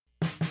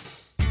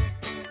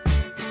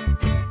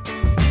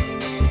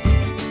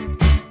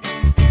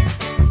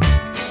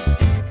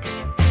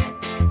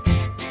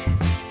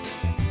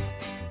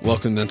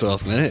Welcome to Mental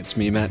Health Minute. It's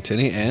me, Matt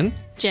Tinney, and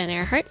Jen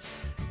Earhart.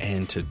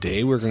 And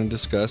today we're going to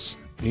discuss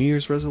New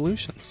Year's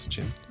resolutions,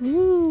 Jen.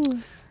 Ooh.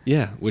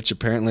 Yeah, which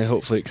apparently,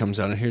 hopefully it comes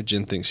out of here.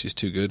 Jen thinks she's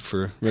too good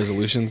for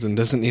resolutions and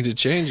doesn't need to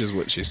change, is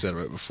what she said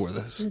right before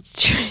this. It's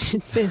true. I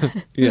didn't say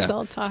that. Yeah. It's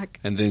all talk.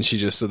 And then she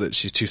just said that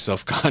she's too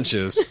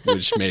self-conscious,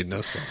 which made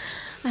no sense.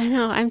 I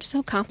know. I'm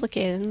so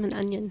complicated. I'm an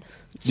onion.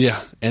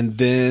 Yeah, and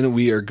then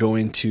we are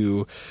going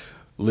to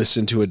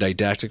listen to a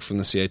didactic from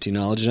the CIT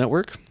Knowledge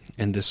Network,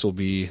 and this will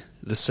be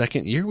the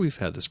second year we've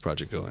had this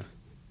project going.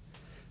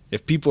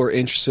 If people are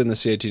interested in the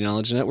CIT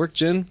Knowledge Network,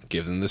 Jen,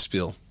 give them the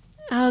spiel.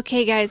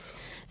 Okay, guys.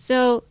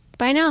 So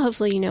by now,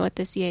 hopefully you know what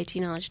the CIT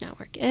Knowledge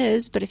Network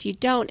is, but if you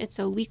don't, it's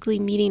a weekly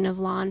meeting of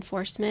law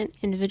enforcement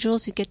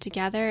individuals who get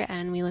together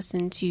and we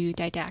listen to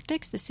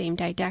didactics, the same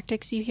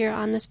didactics you hear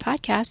on this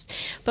podcast,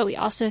 but we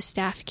also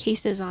staff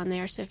cases on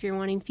there. So if you're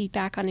wanting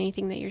feedback on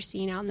anything that you're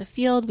seeing out in the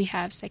field, we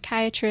have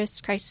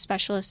psychiatrists, crisis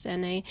specialists,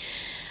 and a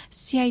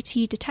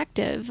CIT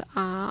detective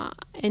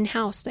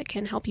in-house that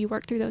can help you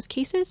work through those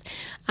cases.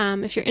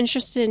 If you're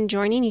interested in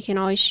joining, you can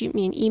always shoot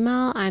me an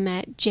email. I'm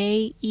at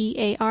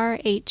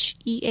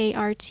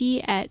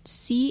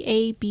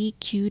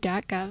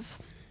jearheart@cabq.gov.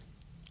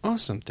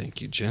 Awesome.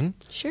 Thank you, Jen.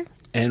 Sure.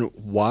 And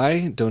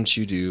why don't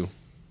you do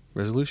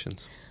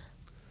resolutions?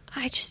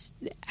 I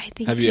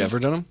think... Have you ever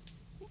done them?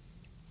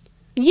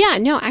 Yeah,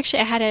 no,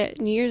 actually I had a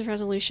New Year's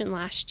resolution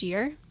last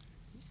year,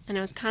 and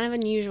it was kind of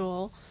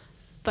unusual,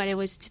 but it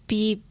was to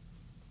be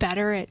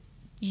better at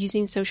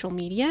using social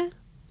media.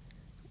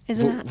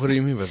 What do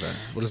you mean by that?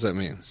 What does that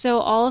mean? So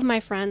all of my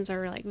friends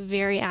are like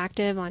very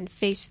active on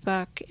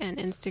Facebook and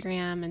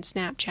Instagram and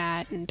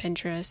Snapchat and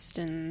Pinterest,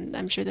 and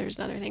I'm sure there's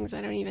other things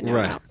I don't even know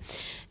about.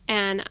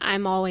 And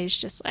I'm always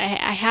just, I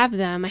have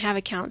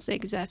accounts that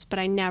exist, but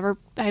I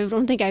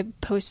don't think I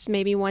post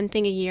maybe one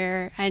thing a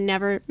year. I've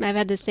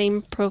had the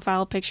same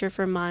profile picture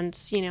for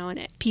months,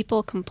 and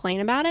people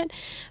complain about it.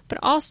 But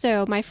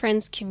also my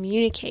friends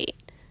communicate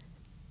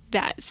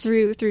that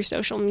through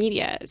social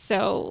media.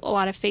 So a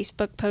lot of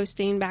Facebook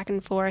posting back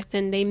and forth,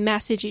 and they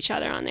message each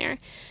other on there.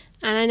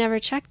 And I never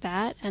checked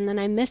that. And then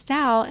I missed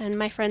out, and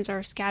my friends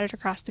are scattered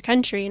across the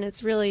country. And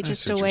it's really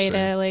just a way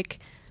to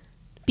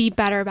be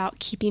better about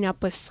keeping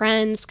up with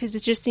friends. Cause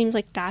it just seems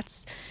like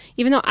that's,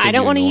 even though I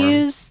don't want to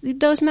use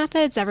those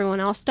methods, everyone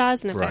else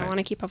does. And if I don't want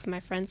to keep up with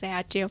my friends, I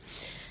had to.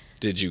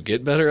 Did you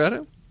get better at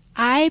it?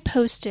 I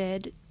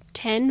posted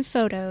 10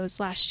 photos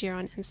last year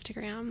on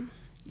Instagram.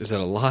 Is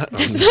that a lot?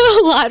 That's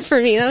not a lot for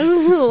me. That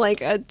was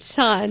like a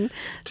ton.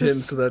 10,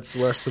 so that's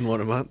less than one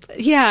a month?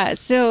 Yeah,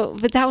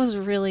 but that was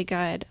really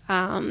good.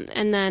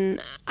 And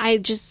then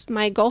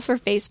my goal for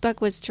Facebook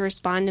was to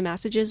respond to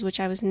messages, which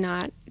I was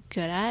not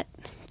good at.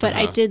 But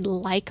I did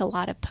like a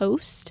lot of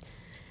posts.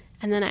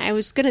 And then I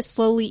was going to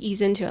slowly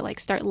ease into it,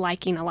 start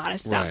liking a lot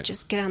of stuff. Right.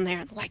 Just get on there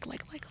and like.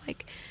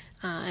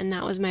 And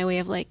that was my way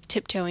of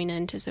tiptoeing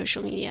into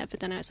social media.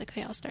 But then I was like,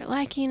 okay, I'll start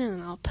liking and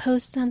then I'll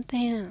post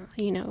something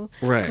and,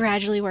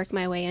 gradually work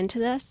my way into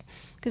this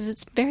because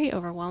it's very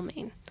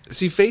overwhelming.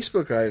 See,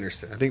 Facebook, I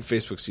understand. I think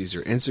Facebook's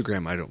easier.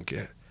 Instagram, I don't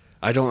get.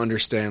 I don't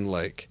understand,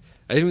 I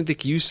didn't even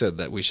think you said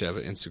that we should have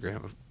an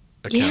Instagram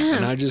account. Yeah.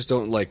 And I just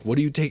don't, what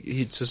do you take?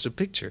 It's just a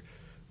picture.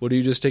 What do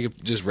you just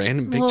take? Just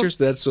random pictures?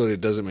 That's what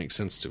it doesn't make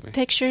sense to me.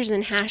 Pictures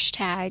and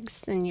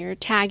hashtags, and you're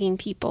tagging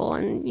people,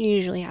 and you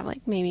usually have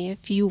maybe a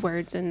few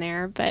words in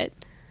there, but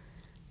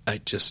I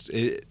guess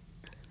we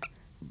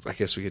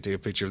could take a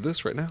picture of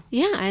this right now.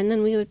 Yeah, and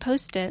then we would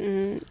post it,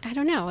 and I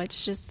don't know.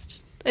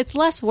 It's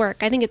less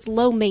work. I think it's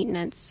low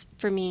maintenance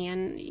for me,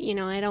 and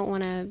I don't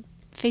want to.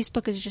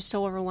 Facebook is just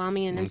so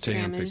overwhelming, and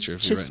Instagram is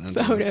just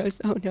photos.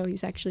 Oh, no,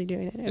 he's actually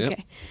doing it. Okay. Yep,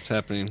 it's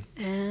happening.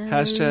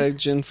 Hashtag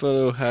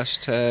GenPhoto,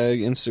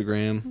 hashtag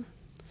Instagram.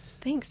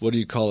 Thanks. What do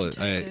you call it?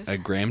 I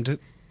grammed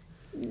it?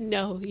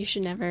 No, you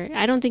should never.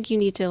 I don't think you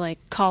need to,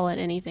 call it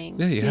anything.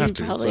 Yeah, you have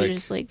to. Probably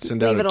it's just,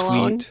 send out a tweet.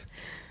 Alone.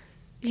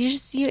 You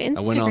Instagrammed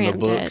I went on the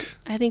book. it.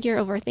 I think you're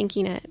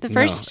overthinking it. It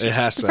first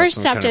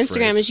step to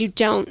Instagram is you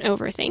don't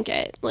overthink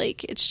it.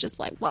 It's just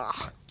am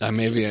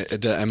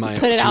I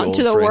put it out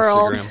into the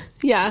world? Instagram?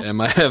 Yeah.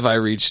 Have I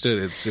reached it?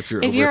 It's if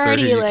you're over 30,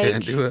 already, you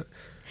can't do it.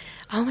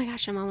 Oh my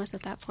gosh, I'm almost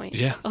at that point.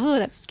 Yeah. Oh,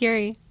 that's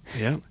scary.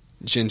 Yeah.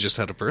 Jen just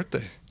had a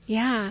birthday.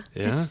 Yeah.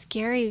 Yeah. It's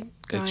scary.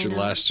 It's your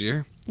last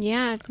year.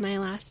 Yeah, my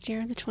last year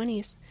in the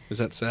 20s. Is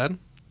that sad?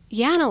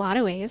 Yeah, in a lot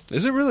of ways.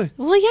 Is it really?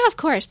 Well, yeah, of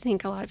course. I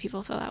think a lot of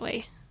people feel that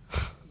way.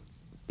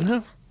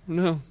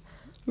 No.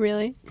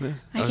 Really? Yeah,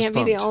 I can't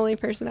be the only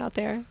person out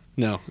there.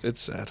 No,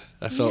 it's sad.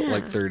 I felt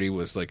like 30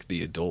 was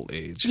the adult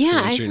age.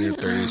 Yeah. Once you're in your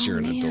 30s, you're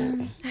an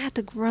adult. I had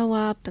to grow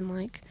up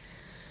and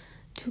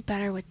do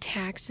better with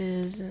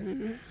taxes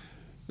and...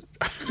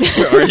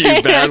 Are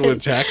you bad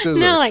with taxes?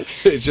 No, like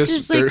it's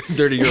just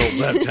 30-year-olds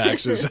have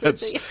taxes.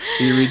 That's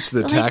you reach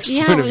the tax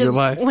point of your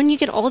life. When you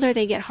get older,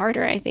 they get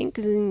harder. I think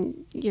because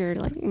you're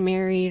like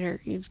married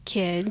or you have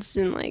kids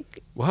and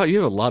like. Wow,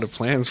 you have a lot of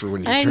plans for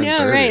when you turn 30. I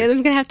know, right?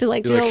 I'm gonna have to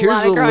like do a lot of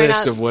here's the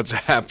list up. of what's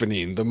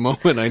happening the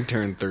moment I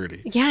turn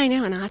 30. Yeah, I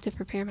know, and I'll have to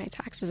prepare my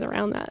taxes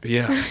around that.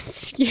 Yeah,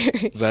 it's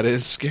scary. That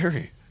is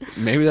scary.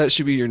 Maybe that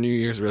should be your New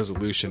Year's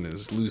resolution: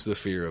 is lose the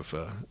fear of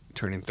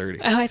turning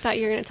 30. Oh, I thought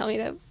you were going to tell me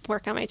to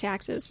work on my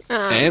taxes.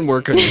 And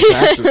work on your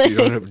taxes so you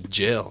don't have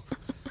jail.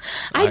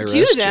 I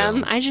do them.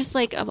 Jail. I just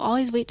like I've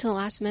always wait till the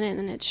last minute and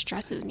then it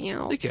stresses me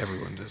out. I think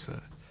everyone does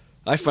that.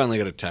 I finally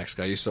got a tax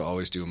guy. I used to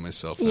always do it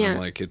myself. And I'm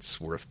like, it's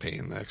worth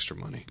paying the extra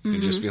money. Mm-hmm.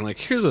 And just being like,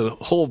 here's a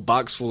whole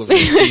box full of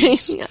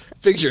receipts.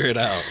 Figure it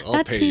out.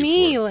 I'll pay you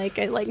me, for it. like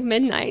at like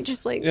midnight,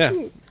 just like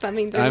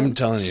bumming through. I'm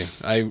telling you,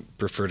 I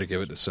prefer to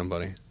give it to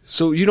somebody.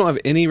 So you don't have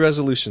any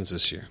resolutions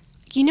this year?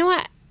 You know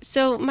what?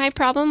 So my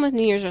problem with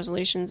New Year's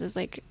resolutions is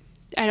like,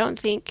 I don't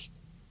think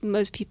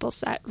most people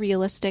set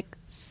realistic,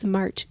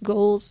 smart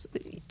goals.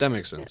 That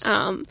makes sense.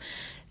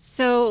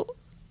 So,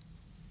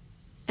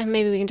 and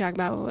maybe we can talk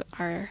about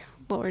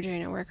what we're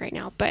doing at work right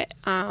now. But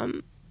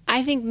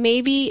I think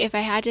maybe if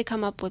I had to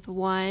come up with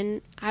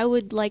one, I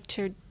would like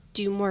to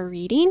do more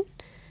reading.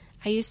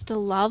 I used to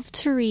love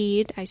to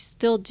read. I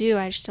still do.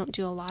 I just don't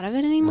do a lot of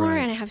it anymore. Right.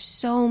 And I have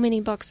so many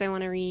books I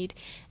want to read.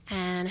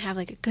 And I have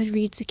like a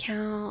Goodreads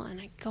account, and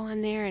I go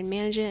on there and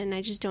manage it, and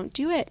I just don't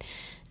do it.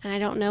 And I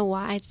don't know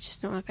why. I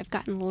just don't know if I've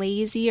gotten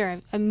lazy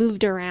or I've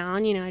moved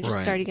around. You know, I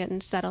just started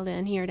getting settled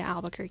in here to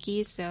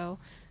Albuquerque. So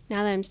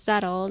now that I'm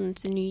settled and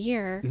it's a new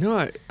year.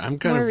 No, I'm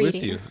kind of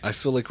with you. I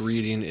feel like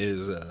reading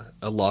is a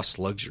lost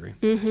luxury.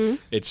 Mm-hmm.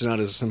 It's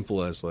not as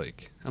simple as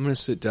like, I'm going to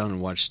sit down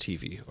and watch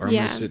TV, or I'm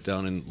going to sit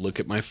down and look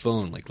at my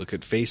phone, like look at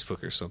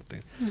Facebook or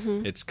something.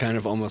 Mm-hmm. It's kind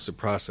of almost a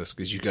process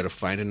because you got to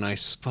find a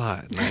nice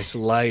spot, nice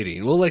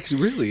lighting. Well, like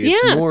really,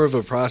 it's more of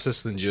a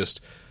process than just,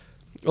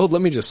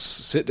 let me just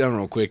sit down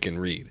real quick and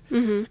read.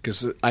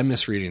 Because I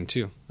miss reading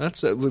too.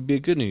 That would be a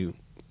good new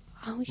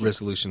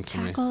resolution for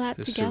me. Tackle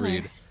that together. To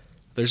read.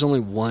 There's only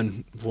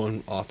one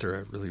author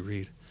I really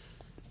read.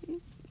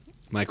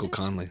 Michael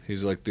Conley.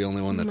 He's like the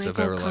only one that's I've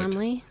ever liked. Michael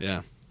Conley?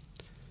 Yeah.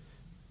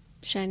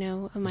 Should I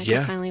know a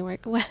Michael Conley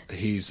work? What?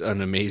 He's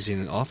an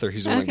amazing author.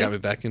 He's the one that got me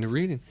back into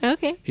reading.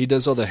 Okay. He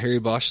does all the Harry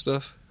Bosch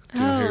stuff. Do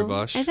you know Harry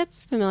Bosch?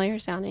 That's familiar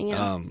sounding,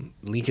 yeah.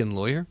 Lincoln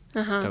Lawyer.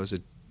 That was a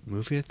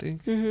movie, I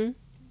think. Mm-hmm.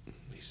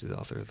 He's the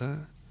author of that.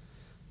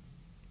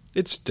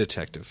 It's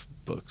detective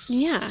books.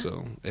 Yeah.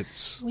 So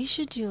it's... We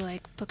should do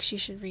like books you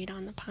should read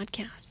on the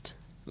podcast.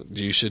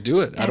 You should do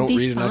it. I don't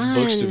read enough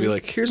books to be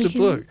like, here's a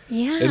book.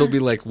 Yeah. It'll be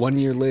like 1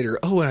 year later,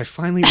 and I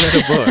finally read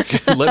a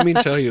book. Let me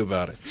tell you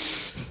about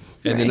it.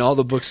 And then all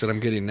the books that I'm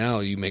getting now,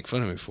 you make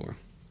fun of me for.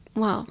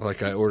 Wow.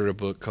 Like I ordered a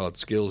book called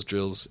Skills,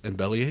 Drills, and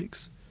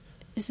Bellyaches.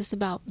 Is this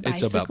about bicycling?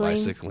 It's about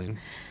bicycling.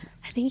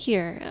 I think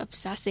you're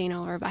obsessing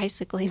over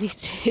bicycling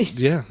these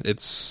days. Yeah,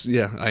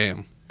 I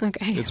am.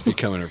 Okay. It's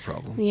becoming a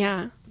problem.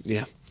 Yeah.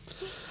 Yeah.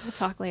 We'll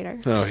talk later.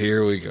 Oh,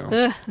 here we go.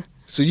 Ugh.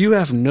 So you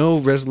have no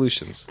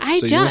resolutions.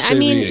 I don't. I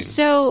mean,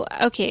 reading.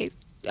 Okay.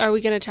 Are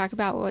we going to talk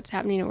about what's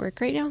happening at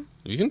work right now?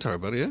 You can talk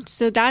about it, yeah.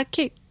 So that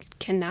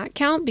can that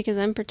count because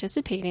I'm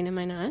participating? Am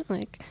I not?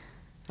 Like,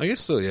 I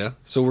guess so, yeah.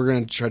 So we're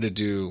going to try to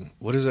do.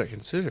 What is that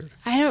considered?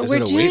 I don't. Is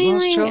it a weight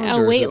loss challenge?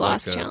 A weight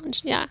loss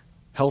challenge. Yeah.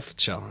 Health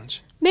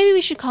challenge. Maybe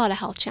we should call it a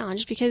health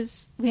challenge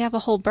because we have a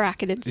whole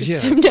bracketed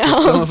system now.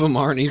 Some of them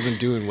aren't even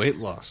doing weight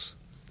loss.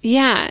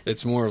 Yeah.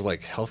 It's more of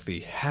like healthy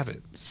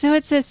habit. So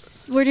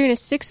we're doing a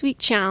 6-week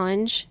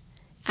challenge,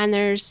 and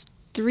there's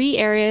 3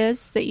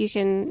 areas that you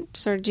can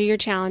sort of do your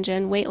challenge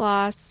in: weight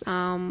loss,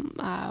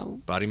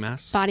 body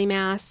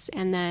mass,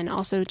 and then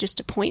also just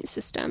a point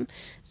system.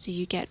 So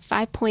you get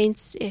 5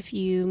 points if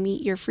you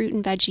meet your fruit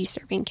and veggie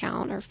serving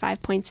count, or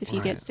 5 points if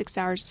you get 6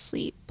 hours of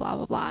sleep, blah,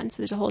 blah, blah. And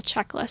so there's a whole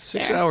checklist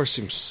 6 hours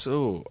seems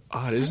so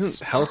odd.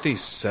 Isn't healthy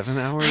 7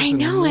 hours I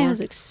know. anymore? I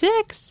was like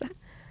 6.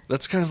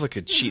 That's kind of like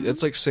a cheat.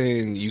 That's like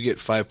saying you get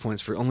 5 points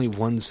for only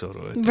one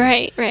soda.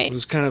 Right. It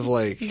was kind of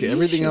like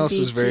everything else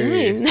is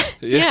very...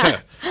 Yeah.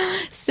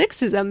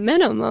 6 is a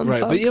minimum,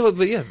 right, folks.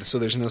 but yeah. So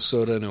there's no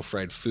soda, no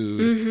fried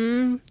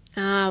food.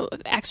 Mm-hmm.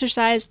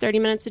 Exercise 30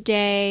 minutes a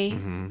day.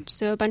 Mm-hmm.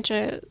 So a bunch of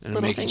little things.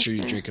 And making sure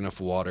you drink enough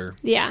water.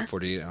 Yeah.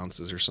 48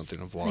 ounces or something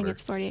of water. I think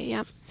it's 48,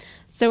 yeah.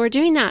 So we're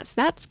doing that. So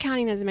that's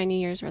counting as my New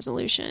Year's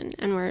resolution.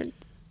 And we're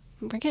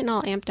getting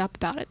all amped up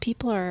about it.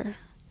 People are...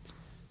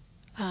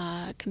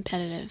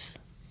 competitive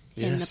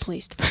in the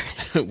police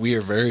department. We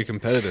are very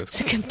competitive.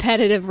 It's a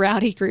competitive,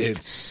 rowdy group.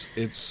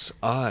 It's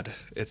odd.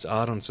 It's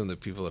odd on some of the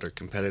people that are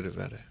competitive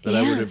at it that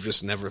I would have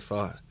just never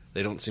thought.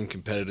 They don't seem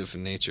competitive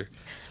in nature.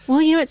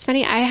 Well, you know, it's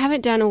funny. I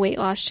haven't done a weight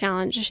loss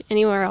challenge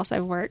anywhere else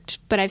I've worked,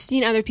 but I've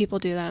seen other people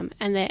do them,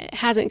 and it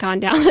hasn't gone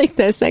down like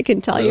this. I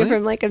can tell you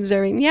from like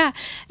observing. Yeah,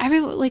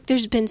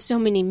 there's been so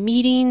many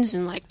meetings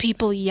and like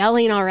people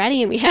yelling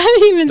already, and we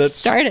haven't even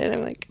started.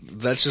 I'm like,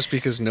 that's just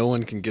because no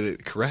one can get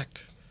it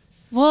correct.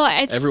 Well,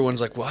 everyone's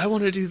like, well, I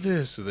want to do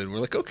this. And then we're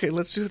like, okay,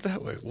 let's do it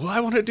that way. Well,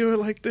 I want to do it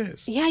like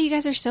this. Yeah, you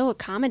guys are so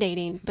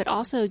accommodating, but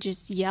also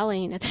just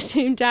yelling at the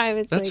same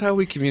time. That's how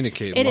we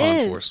communicate in law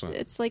enforcement.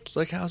 It's like,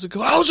 how's it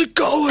going? How's it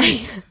going?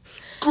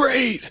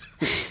 Great.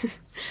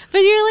 But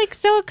you're like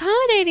so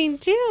accommodating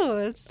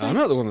too. I'm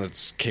not the one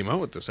that came up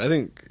with this. I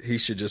think he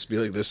should just be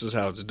like, this is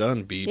how it's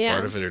done. Be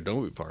part of it or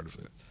don't be part of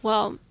it.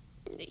 Well,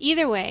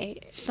 either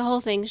way, the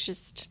whole thing's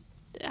just,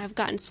 I've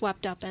gotten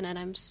swept up in it.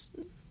 I'm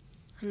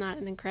not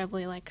an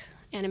incredibly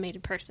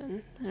animated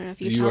person. I don't know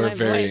if you tell my voice.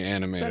 You are very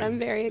animated. But I'm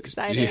very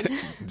excited.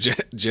 Yeah.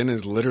 Jen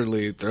is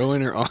literally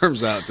throwing her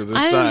arms out to the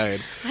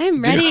side.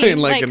 I'm ready.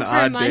 Doing an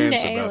odd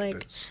dance about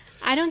this.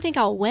 I don't think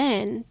I'll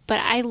win,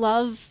 but I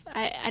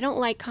don't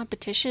like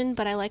competition,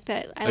 but I like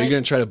that. Are you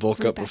going to try to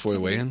bulk up before the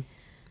weigh-in?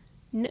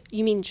 No,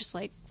 you mean just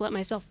let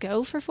myself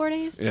go for 4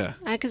 days? Yeah.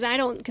 Because I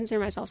don't consider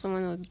myself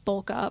someone that would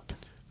bulk up.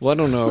 Well, I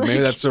don't know.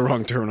 Maybe that's the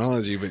wrong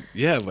terminology, but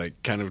yeah,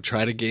 kind of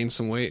try to gain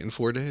some weight in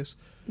 4 days.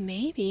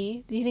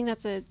 Maybe. Do you think I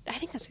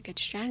think that's a good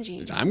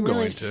strategy. I'm really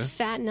going to.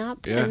 Fatten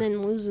up and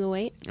then lose the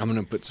weight. I'm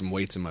going to put some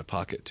weights in my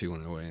pocket, too,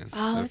 when I weigh in.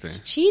 Oh, that's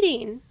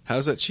cheating.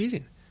 How's that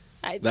cheating?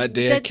 That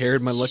day I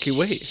carried my lucky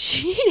weight.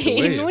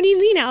 Cheating? What do you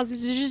mean, Alice?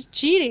 It's just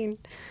cheating.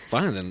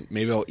 Fine, then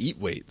maybe I'll eat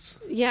weights.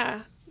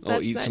 Yeah.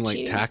 I'll eat some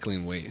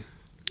tackling weight.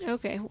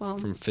 Okay, well.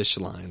 From fish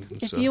lines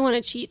and stuff. If you want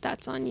to cheat,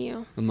 that's on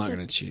you. I'm not going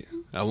to cheat.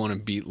 I want to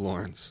beat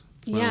Lawrence.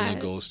 My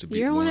only goal is to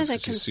beat Lawrence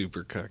because he's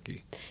super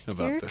cocky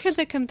about this. You're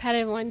the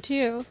competitive one,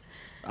 too.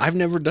 I've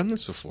never done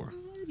this before.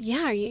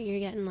 Yeah, you're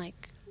getting,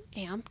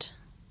 amped.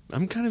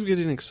 I'm kind of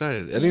getting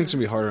excited. I think it's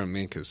going to be harder on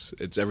me because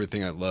it's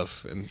everything I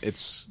love. And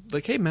it's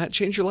like, hey, Matt,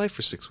 change your life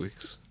for 6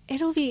 weeks.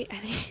 It'll be...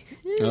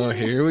 Oh,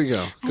 here we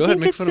go. Go ahead,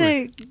 make fun of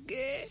me.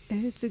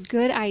 It's a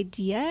good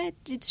idea.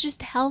 It's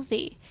just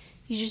healthy.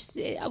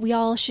 We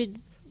all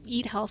should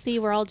eat healthy.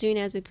 We're all doing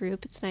it as a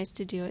group. It's nice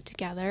to do it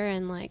together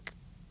and,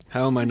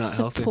 How am I not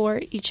healthy?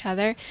 Support each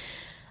other.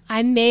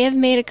 I may have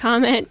made a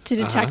comment to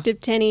Detective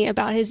Tenney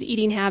about his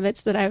eating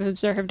habits that I've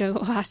observed over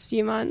the last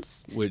few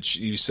months. Which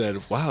you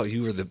said, wow,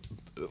 you were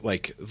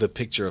the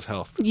picture of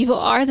health. You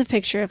are the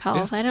picture of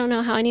health. Yeah. I don't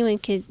know how anyone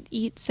could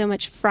eat so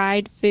much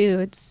fried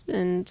foods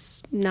and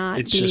not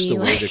It's just a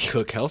way to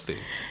cook healthy.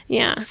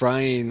 Yeah.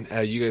 Frying,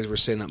 you guys were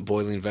saying that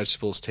boiling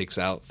vegetables takes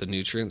out the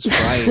nutrients.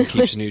 Frying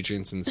keeps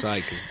nutrients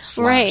inside because it's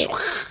flash.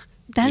 Right.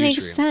 That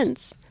makes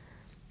sense.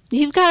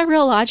 You've got a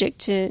real logic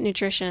to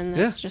nutrition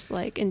that's just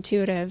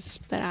intuitive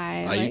that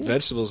I eat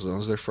vegetables as long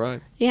as they're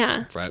fried.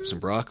 Yeah. Fry up some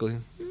broccoli.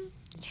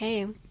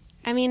 Hey,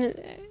 I mean,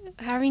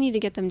 however you need to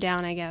get them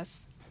down, I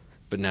guess.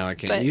 But now I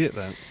can't eat it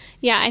then.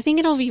 Yeah, I think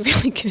it'll be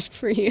really good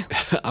for you.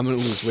 I'm going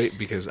to lose weight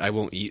because I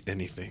won't eat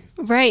anything.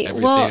 Right.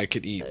 Everything I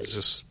could eat is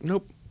just,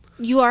 nope.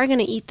 You are going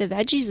to eat the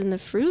veggies and the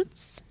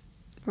fruits,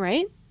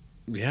 right?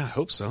 Yeah, I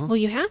hope so. Well,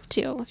 you have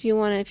to if you're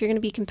going to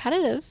be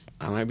competitive.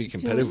 I might be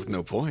competitive with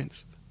no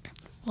points.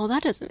 Well,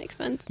 that doesn't make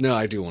sense. No,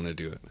 I do want to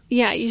do it.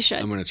 Yeah, you should.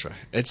 I'm going to try.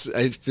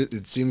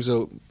 It seems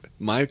so.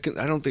 I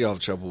don't think I'll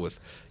have trouble with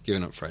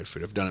giving up fried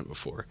food. I've done it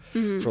before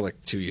for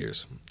 2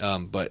 years.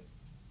 But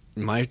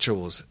my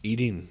trouble is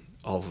eating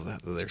all of that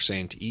they're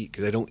saying to eat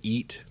because I don't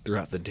eat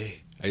throughout the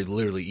day. I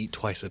literally eat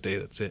twice a day.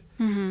 That's it.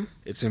 Mm-hmm.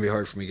 It's going to be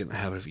hard for me to get in the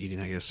habit of eating,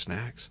 I guess,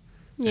 snacks.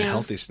 Yeah. And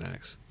healthy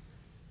snacks.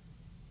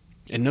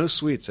 And no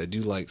sweets. I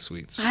do like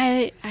sweets.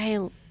 I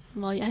think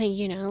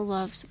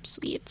love some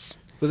sweets.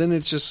 But then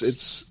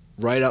it's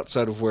right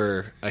outside of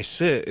where I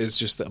sit is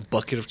just a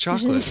bucket of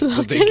chocolate.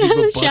 But they keep a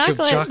bucket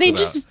of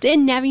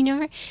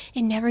chocolate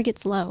it never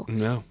gets low.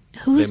 No.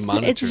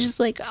 It's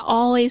just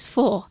always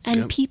full.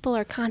 And people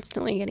are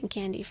constantly getting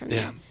candy from there.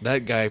 Yeah.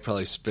 That guy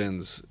probably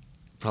spends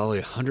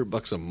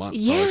 $100 a month probably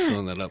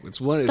filling that up. It's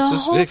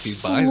just Vic. He buys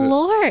it. The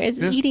whole floor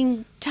is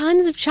eating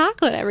tons of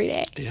chocolate every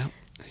day. Yeah.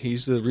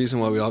 He's the reason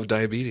why we all have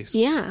diabetes.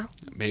 Yeah.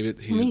 Maybe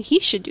he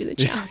should do the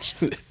challenge.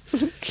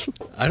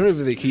 I don't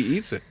even think he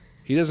eats it.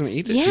 He doesn't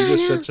eat it. Yeah, he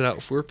just sets it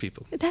out for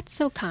people. That's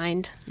so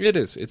kind. It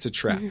is. It's a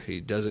trap. Mm-hmm. He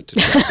does it to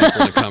trap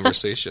people in a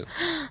conversation.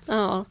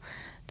 Oh,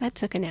 that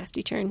took a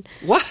nasty turn.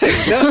 What?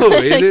 No,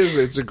 it is.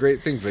 It's a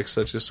great thing. Vic's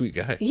such a sweet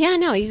guy. Yeah,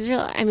 no, he's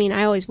real. I mean,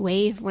 I always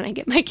wave when I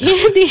get my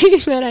candy,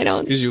 but I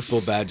don't. Because you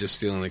feel bad just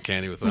stealing the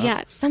candy without.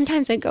 Yeah,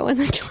 sometimes I go when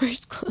the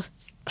door's closed.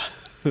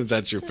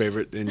 That's your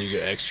favorite, and you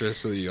get extra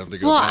so that you don't have to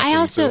go back. Well, I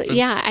also,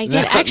 I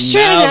get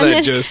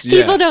extra.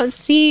 People don't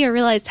see or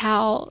realize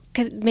how,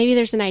 cause maybe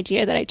there's an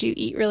idea that I do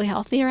eat really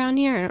healthy around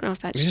here. I don't know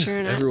if that's true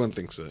or not. Everyone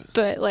thinks that.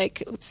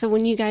 But, so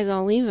when you guys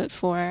all leave at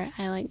 4,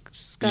 I,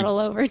 scuttle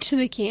over to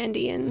the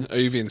candy and... Are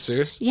you being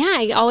serious? Yeah,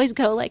 I always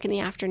go, in the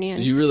afternoon.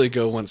 You really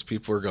go once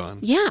people are gone?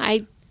 Yeah,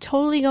 I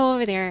totally go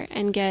over there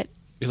and get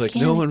You're like,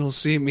 candy. No one will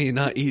see me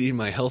not eating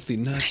my healthy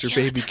nuts or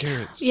baby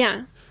carrots.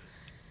 Yeah.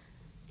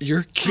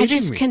 You're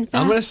kidding me.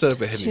 I'm going to set up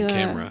a hidden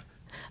camera.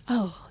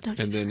 Oh, don't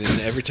do And then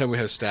every time we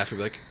have staff, we'll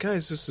be like,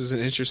 guys, this is an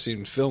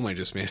interesting film I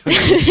just made on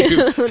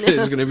YouTube. No.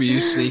 It's going to be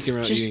you sneaking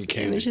around eating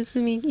candy. It's just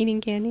me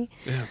eating candy?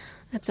 Yeah.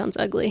 That sounds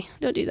ugly.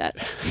 Don't do that.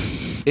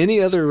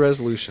 Any other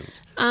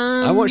resolutions?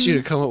 I want you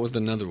to come up with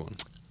another one.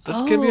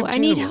 That's gonna be obtainable. I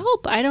need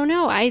help. I don't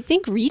know. I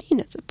think reading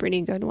is a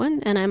pretty good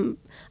one. And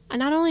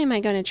not only am I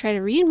going to try to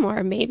read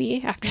more,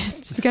 maybe, after this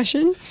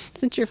discussion,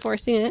 since you're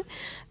forcing it,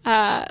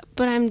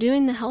 but I'm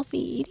doing the healthy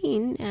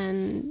eating.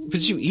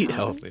 But you eat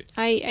healthy.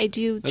 I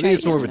do. I think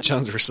it's more of a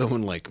challenge for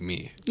someone like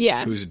me.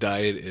 Yeah. Whose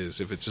diet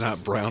is, if it's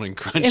not brown and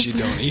crunchy,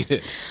 don't eat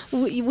it.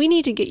 We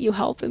need to get you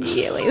help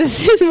immediately.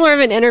 This is more of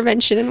an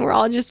intervention, and we're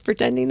all just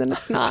pretending that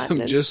it's not.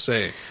 I'm just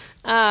saying.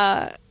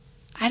 I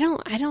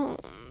don't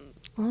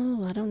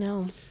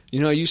know. You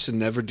know, I used to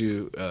never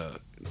do,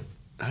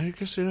 I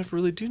guess I never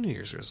really do New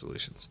Year's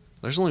resolutions.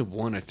 There's only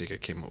one I think I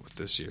came up with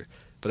this year.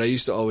 But I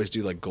used to always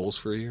do, like, goals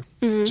for a year,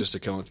 just to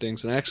come up with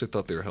things. And I actually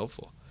thought they were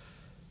helpful.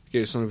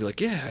 Okay, someone would be like,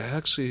 yeah, I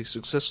actually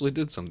successfully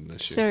did something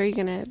this year. So are you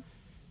going to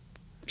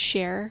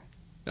share?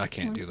 I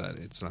can't do that.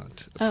 It's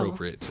not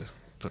appropriate to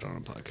put on a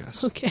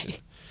podcast. Okay.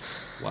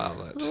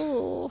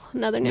 Wow.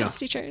 Another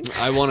nasty turn.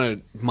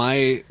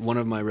 One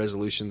of my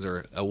resolutions,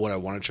 or what I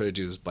want to try to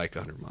do, is bike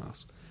 100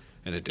 miles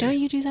in a day. Don't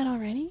you do that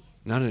already?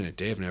 Not in a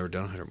day. I've never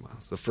done 100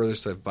 miles. The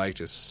furthest I've biked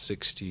is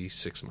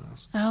 66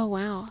 miles. Oh,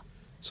 wow.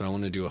 So I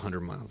want to do 100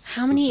 miles.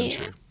 How many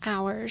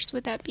hours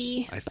would that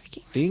be? I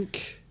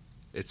think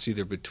it's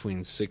either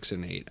between 6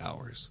 and 8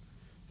 hours.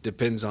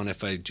 Depends on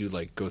if I do,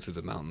 like, go through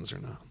the mountains or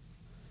not.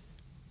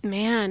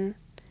 Man,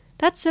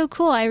 that's so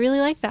cool. I really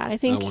like that. I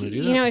think, I want to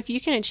do that. if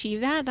you can achieve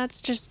that,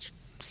 that's just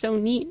so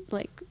neat.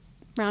 Like,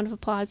 round of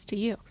applause to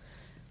you.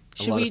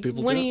 A lot of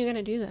people do. When are you going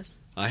to do this?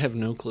 I have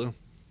no clue.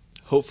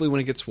 Hopefully when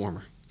it gets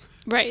warmer.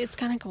 Right, it's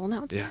kind of cold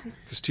outside. Yeah,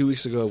 because 2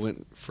 weeks ago I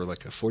went for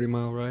like a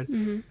 40-mile ride.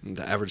 And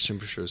the average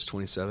temperature was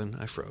 27.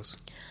 I froze.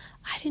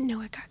 I didn't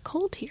know it got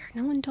cold here.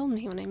 No one told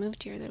me when I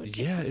moved here that it would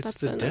get cold. It's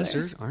the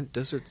desert. Aren't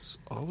deserts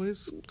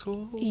always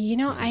cold?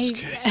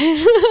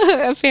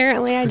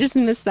 Apparently I just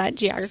missed that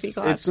geography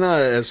class. It's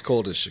not as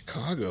cold as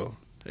Chicago.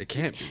 It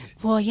can't be.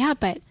 Well, yeah,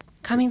 but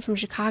coming from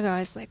Chicago, I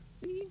was like,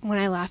 when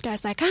I left, I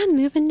was like, I'm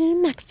moving to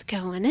New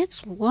Mexico, and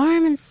it's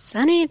warm and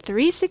sunny,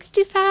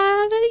 365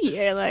 a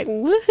year, like,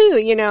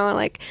 woohoo,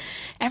 like,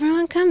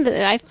 everyone come.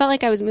 I felt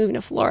like I was moving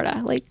to Florida.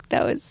 Like,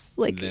 that was,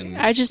 like, then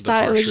I just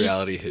thought it was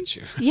reality hit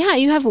you. Yeah,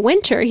 you have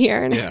winter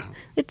here, and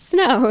it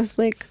snows,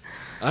 like.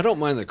 I don't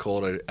mind the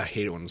cold. I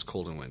hate it when it's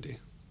cold and windy.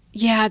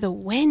 Yeah, the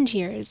wind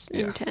here is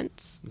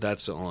intense.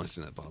 That's the only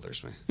thing that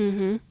bothers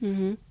me.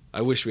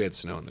 I wish we had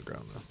snow on the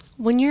ground, though.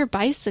 When you're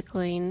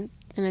bicycling,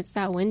 and it's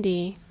that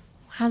windy,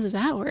 how does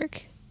that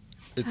work?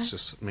 It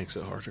just makes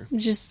it harder.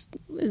 Is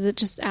it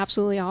just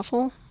absolutely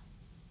awful?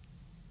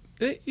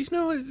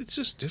 It's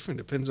just different.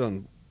 Depends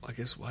on, I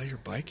guess, why you're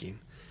biking.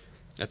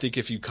 I think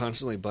if you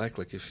constantly bike,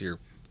 like if you're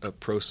a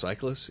pro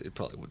cyclist, it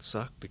probably would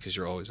suck because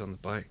you're always on the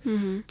bike.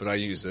 But I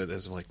use it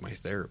as like my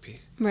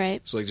therapy.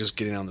 Right. So like just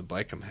getting on the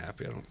bike, I'm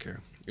happy. I don't care.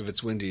 If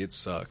it's windy, it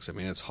sucks. I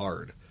mean, it's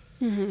hard.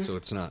 So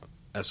it's not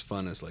as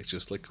fun as like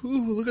just like,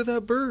 ooh, look at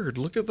that bird,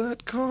 look at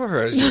that car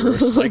as you're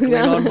cycling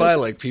on by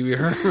like Pee Wee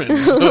Herman.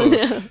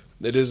 So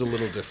it is a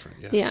little different,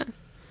 yes. Yeah.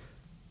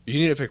 You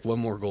need to pick one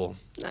more goal.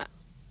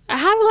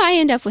 How do I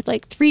end up with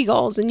like 3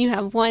 goals and you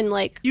have one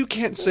like... You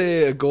can't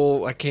say a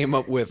goal I came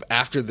up with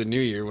after the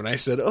new year when I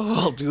said,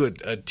 I'll do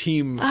a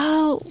team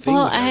thing with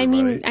I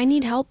mean, I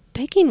need help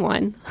picking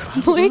one.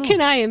 Where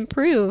can I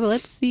improve?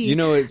 Let's see.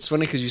 It's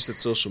funny because you said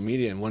social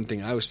media, and one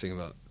thing I was thinking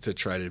about to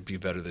try to be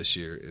better this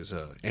year is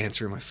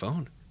answering my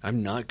phone.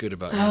 I'm not good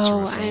about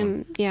answering my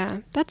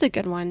phone. That's a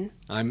good one.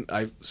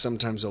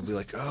 Sometimes I'll be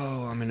like,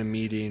 I'm in a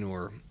meeting,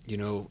 or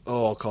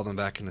I'll call them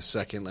back in a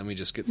second. Let me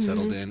just get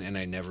settled in, and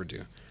I never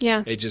do.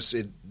 Yeah. It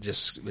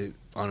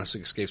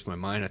honestly escapes my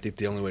mind. I think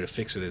the only way to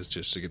fix it is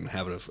just to get in the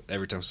habit of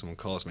every time someone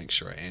calls, make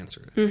sure I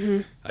answer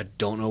it. I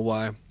don't know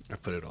why I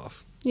put it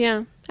off.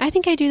 Yeah, I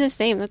think I do the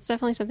same. That's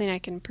definitely something I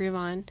can improve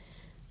on.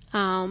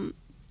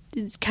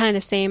 It's kind of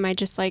the same.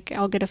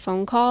 I'll get a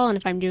phone call, and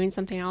if I'm doing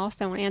something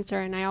else, I won't answer.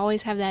 And I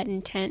always have that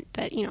intent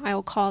that, I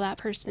will call that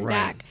person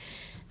back.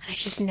 And I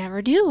just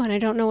never do. And I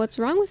don't know what's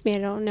wrong with me. I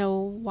don't know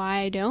why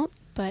I don't,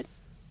 but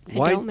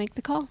I don't make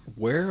the call.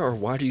 Where or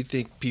why do you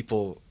think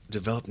people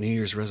develop New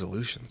Year's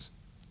resolutions?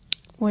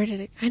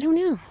 I don't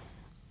know.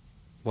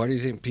 Why do you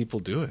think people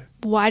do it?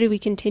 Why do we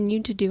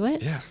continue to do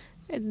it? Yeah.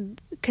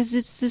 Because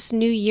it's this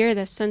new year,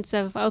 this sense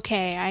of,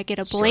 okay, I get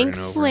a blank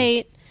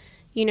slate.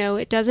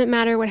 It doesn't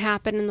matter what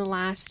happened in the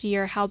last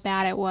year, how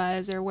bad it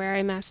was, or where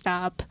I messed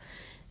up.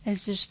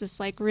 It's just this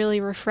like really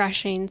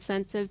refreshing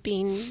sense of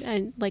being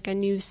a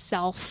new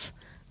self.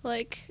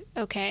 Like,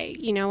 okay,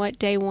 you know what?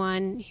 Day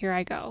one, here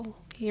I go.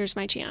 Here's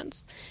my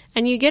chance.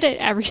 And you get it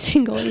every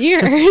single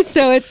year.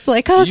 So it's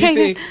like,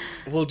 okay.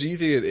 Do you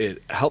think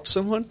it helps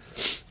someone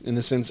in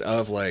the sense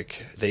of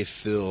like they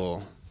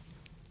feel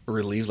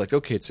relieved, like,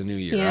 okay, it's a new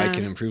year. I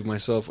can improve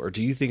myself. Or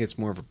do you think it's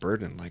more of a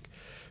burden? Like,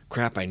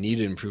 crap, I need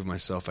to improve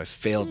myself. I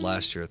failed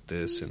last year at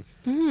this, and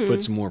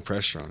puts more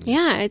pressure on you.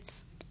 Yeah, it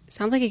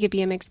sounds like it could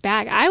be a mixed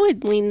bag. I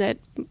would lean that,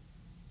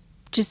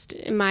 just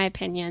in my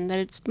opinion, that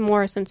it's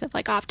more a sense of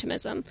like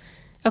optimism.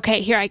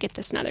 Okay, here I get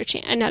this another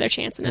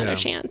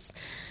chance.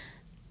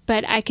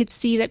 But I could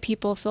see that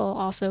people feel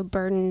also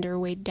burdened or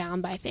weighed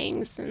down by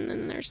things, and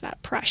then there's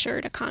that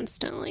pressure to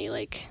constantly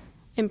like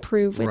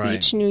improve with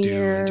each new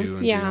year.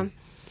 Yeah.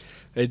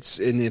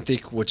 And I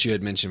think what you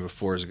had mentioned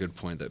before is a good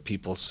point, that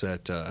people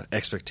set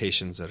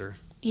expectations that are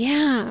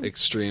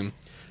extreme.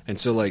 And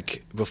so,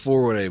 like,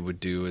 before, what I would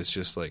do is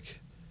just,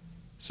 like,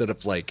 set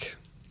up, like,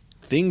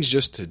 things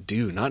just to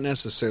do, not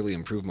necessarily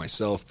improve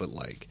myself, but,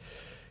 like,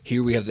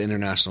 here we have the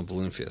International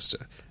Balloon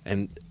Fiesta.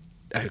 And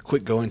I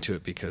quit going to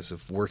it because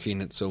of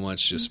working it so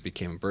much, just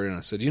became a burden.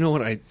 I said, you know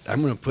what,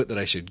 I'm going to put that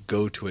I should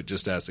go to it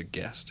just as a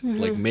guest.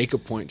 Like, make a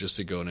point just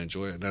to go and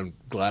enjoy it. And I'm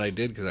glad I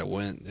did, because I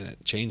went and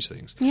it changed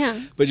things. Yeah.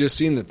 But just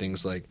seeing the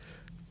things like,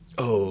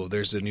 oh,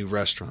 there's a new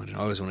restaurant, and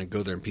I always want to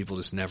go there, and people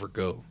just never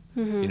go.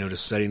 You know,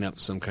 just setting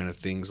up some kind of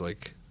things,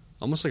 like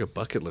almost like a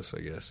bucket list, I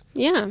guess.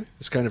 Yeah.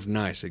 It's kind of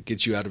nice. It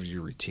gets you out of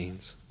your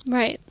routines.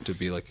 Right. To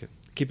be like,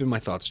 keeping my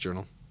thoughts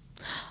journal.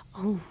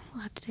 Oh,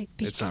 I'll have to take a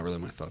peek. It's not really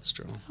my thoughts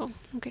journal. Oh,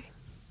 okay.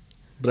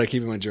 But I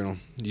keep it in my journal.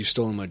 You've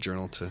stolen my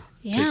journal to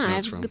take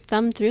notes from. I've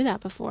thumbed through that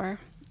before.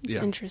 It's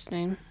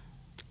interesting.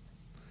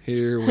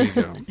 Here we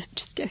go.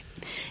 Just kidding.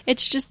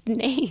 It's just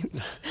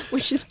names,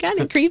 which is kind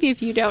of creepy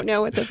if you don't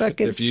know what the book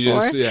is for.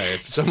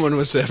 If someone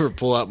was to ever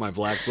pull out my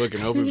black book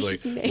and open it,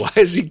 like, why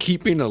is he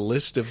keeping a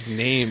list of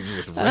names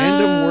with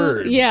random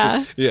words?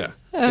 Yeah. Yeah.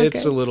 Okay.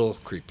 It's a little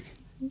creepy.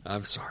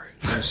 I'm sorry.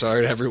 I'm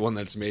sorry to everyone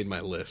that's made my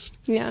list.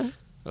 Yeah.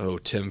 Oh,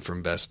 Tim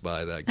from Best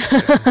Buy, that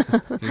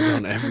guy. He's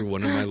on every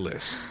one of my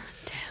lists.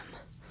 Tim.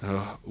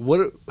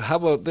 How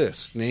about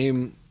this?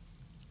 Name,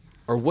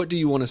 or what do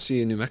you want to see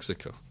in New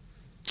Mexico?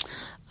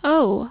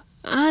 Oh,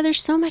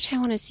 there's so much I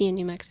want to see in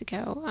New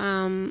Mexico.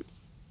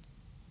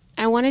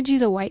 I want to do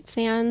the White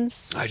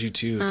Sands. I do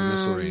too, the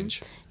Missile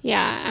Range.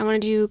 Yeah, I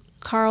want to do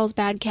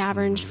Carlsbad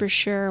Caverns for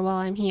sure while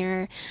I'm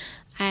here.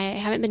 I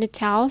haven't been to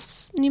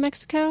Taos, New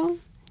Mexico.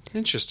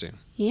 Interesting.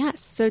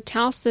 Yes, so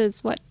Taos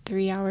is,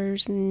 3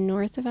 hours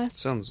north of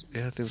us? I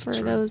think that's right.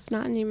 For those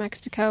not in New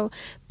Mexico.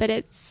 But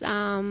it's,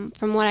 from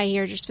what I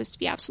hear, just supposed to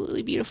be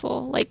absolutely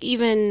beautiful. Like,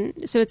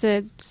 so it's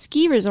a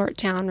ski resort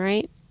town,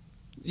 right?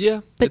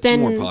 Yeah, but it's a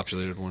more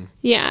populated one.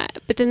 Yeah,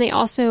 but then they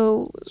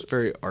also... It's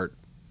very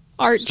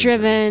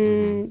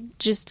art-driven,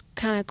 just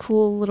kind of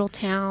cool little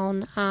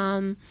town.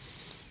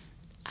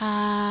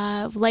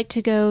 Would like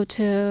to go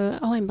to...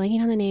 Oh, I'm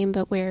blanking on the name,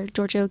 but where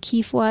Georgia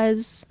O'Keeffe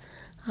was,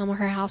 where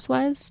her house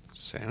was.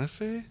 Santa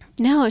Fe?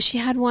 No, she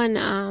had one...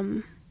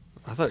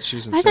 I thought she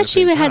was in Santa Fe. I thought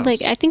she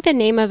had, I think the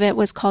name of it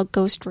was called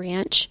Ghost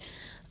Ranch.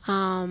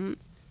 But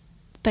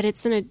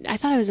it's I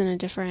thought it was in a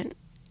different...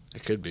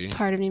 It could be.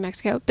 Part of New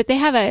Mexico. But they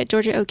have a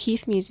Georgia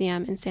O'Keeffe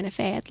Museum in Santa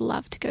Fe I'd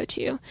love to go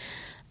to.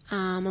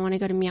 I want to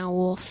go to Meow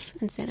Wolf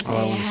in Santa Fe. Oh,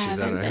 I want to see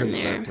that. I heard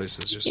that place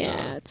is just...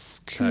 Yeah, it's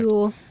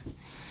cool.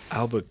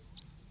 Albuquerque?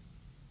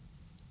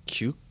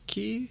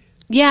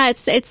 Yeah,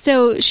 it's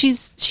so she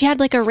had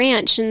like a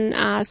ranch in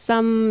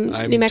some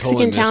New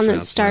Mexican town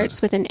that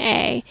starts with an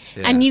A.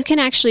 Yeah. And you can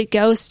actually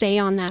go stay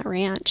on that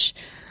ranch.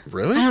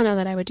 Really? I don't know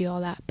that I would do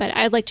all that, but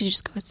I'd like to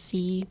just go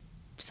see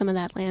some of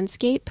that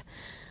landscape.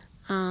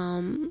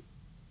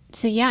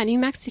 So yeah, New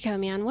Mexico,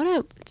 man,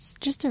 it's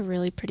just a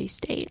really pretty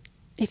state.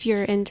 If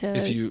you're into...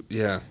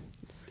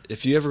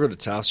 If you ever go to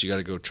Taos, you got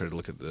to go try to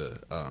look at the,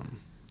 I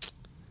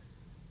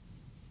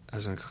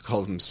was going to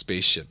call them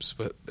spaceships,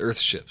 but Earth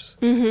ships.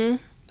 Mm-hmm.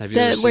 Have you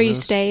ever seen where those? You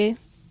stay?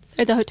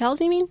 Or the hotels,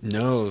 you mean?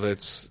 No,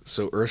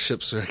 so Earth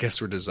ships, I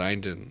guess, were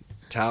designed in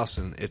Taos,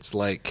 and it's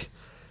like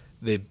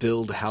they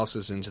build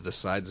houses into the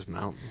sides of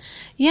mountains.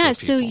 Yeah,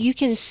 so you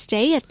can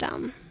stay at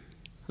them.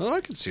 Oh,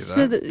 I can see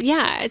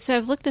that. So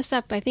I've looked this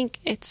up. I think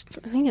it's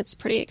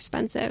pretty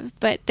expensive,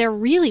 but they're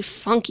really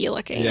funky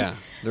looking. Yeah,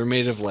 they're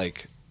made of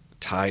like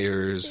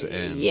tires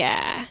and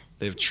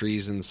they have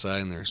trees inside,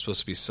 and they're supposed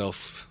to be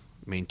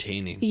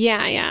self-maintaining.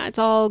 Yeah, it's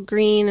all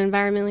green,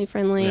 environmentally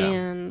friendly,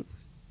 and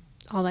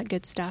all that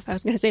good stuff. I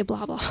was going to say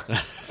blah blah.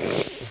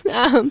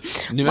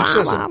 New Mexico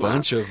has a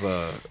bunch of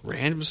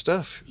random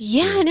stuff.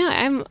 Yeah, I know.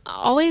 I'm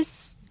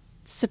always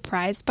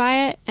surprised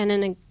by it, and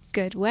in a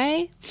good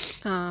way.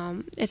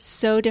 It's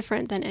so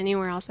different than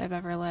anywhere else I've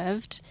ever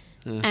lived.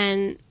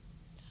 And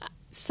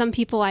some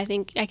people, I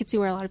think, I could see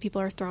where a lot of people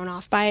are thrown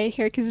off by it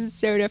here because it's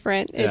so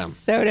different. It's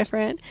so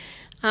different.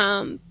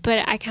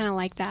 But I kind of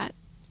like that.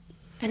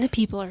 And the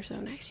people are so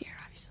nice here,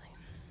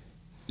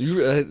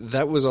 obviously.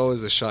 That was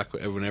always a shock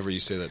whenever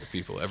you say that to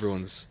people.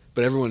 Everyone's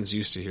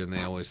used to here, and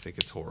they always think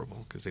it's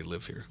horrible because they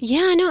live here.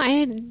 Yeah, no, I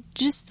had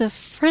just the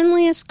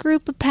friendliest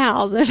group of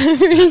pals I've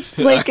ever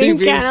like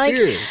encountered.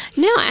 Serious?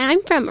 No,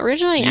 I'm from the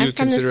South. Do you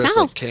consider us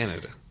like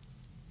Canada?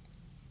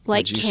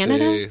 Like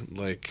Canada? Would you say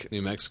like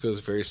New Mexico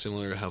is very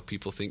similar to how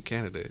people think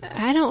Canada is?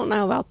 I don't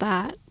know about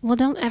that. Well,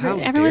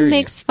 everyone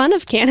makes fun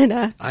of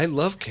Canada. I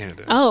love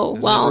Canada. Oh,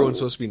 Isn't everyone's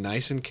supposed to be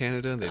nice in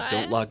Canada? They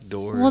don't lock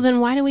doors. Well, then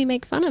why do we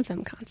make fun of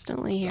them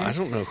constantly here? I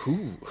don't know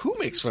who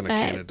makes fun of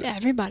Canada.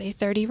 Everybody,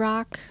 30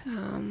 Rock.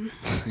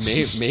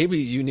 Maybe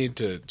you need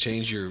to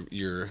change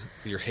your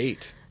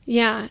hate.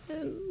 Yeah,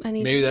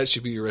 maybe that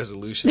should be your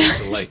resolution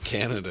to like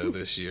Canada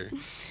this year.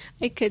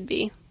 It could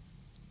be.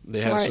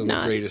 They have some of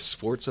the greatest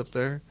sports up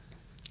there.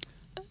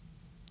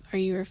 Are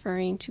you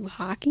referring to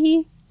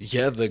hockey?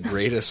 Yeah, the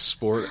greatest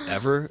sport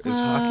ever is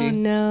hockey.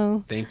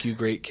 No. Thank you,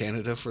 Great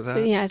Canada, for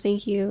that. Yeah,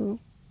 thank you.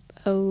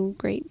 Oh,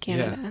 Great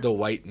Canada. Yeah, the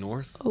White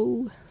North.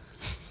 Oh.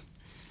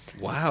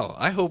 Wow.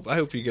 I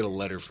hope you get a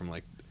letter from,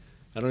 like,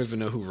 I don't even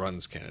know who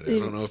runs Canada. I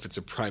don't know if it's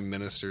a prime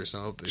minister or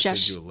something. I hope they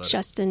send you a letter.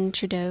 Justin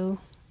Trudeau.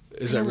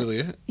 Is that really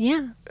it?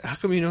 Yeah. How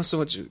come you know so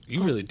much?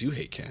 You really do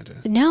hate Canada.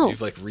 No.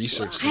 You've, like,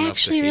 researched I enough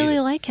actually to hate really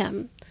it. like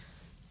him.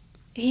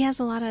 He has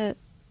a lot of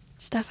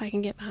stuff I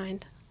can get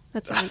behind.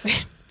 That's all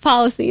great.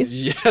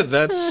 Policies. Yeah,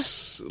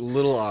 that's a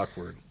little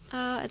awkward.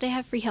 They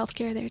have free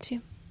healthcare there,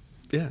 too.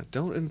 Yeah,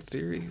 don't in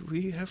theory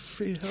we have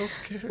free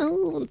healthcare?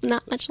 Oh,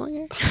 not much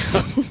longer.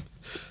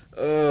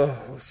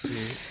 Let's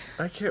see.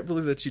 I can't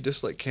believe that you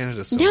dislike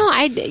Canada so No,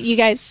 much. you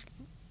guys,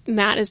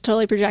 Matt is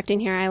totally projecting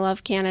here. I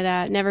love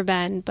Canada. Never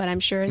been, but I'm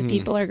sure the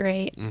people are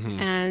great.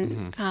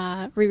 And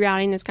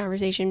rerouting this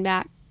conversation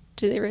back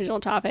to the original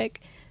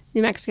topic,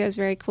 New Mexico is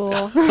very cool.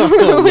 Look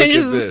We're at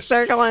just this.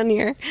 circling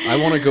here. I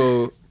want to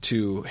go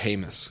to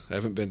Jemez. I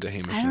haven't been to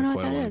Jemez I don't in know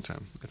quite what a that long is.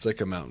 time. It's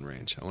like a mountain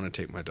range. I want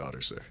to take my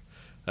daughters there.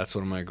 That's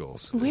one of my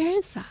goals. Where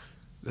is that?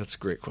 That's a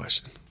great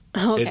question.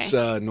 Oh, okay. It's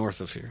north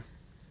of here.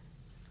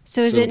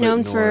 So is so a it bit known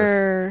north.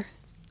 for...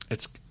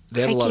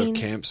 They have a lot of Hiking?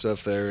 camp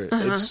stuff there.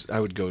 I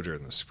would go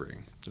during the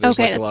spring. Okay, There's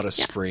like a lot of that's-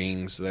 yeah.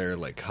 springs there,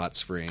 like hot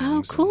springs Oh,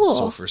 and cool.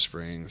 sulfur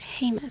springs.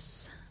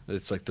 Hamus?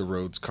 It's like the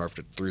roads carved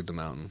it through the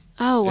mountain.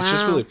 Oh, wow. It's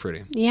just really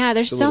pretty. Yeah,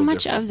 there's It's a so little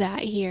much different. of that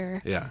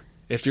here. Yeah.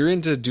 If you're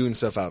into doing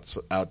stuff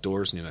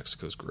outdoors, New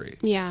Mexico's great.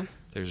 Yeah.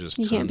 There's just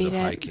You can't tons of beat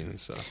it. hiking and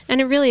stuff.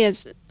 And it really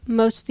is,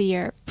 most of the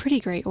year, pretty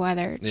great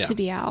weather Yeah. to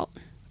be out. I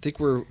think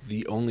we're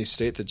the only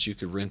state that you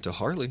could rent a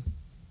Harley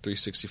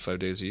 365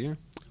 days a year.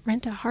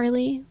 Rent a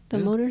Harley, the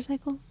Yeah.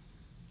 motorcycle?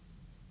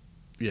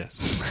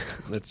 Yes.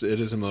 It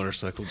is a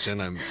motorcycle,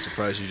 Jen. I'm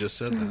surprised you just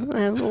said that.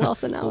 I have a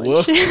wealth of knowledge.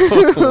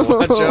 Whoa.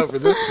 Watch out for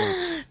this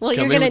one. Well,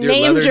 Come you're in going to with your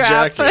name leather drop.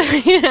 jacket.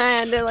 I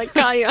had to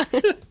call you on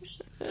it.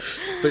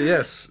 But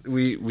yes,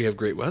 we have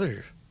great weather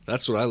here.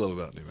 That's what I love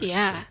about New Mexico.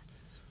 Yeah.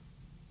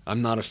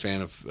 I'm not a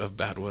fan of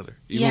bad weather.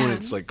 Even when Yeah.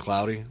 it's like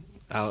cloudy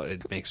out,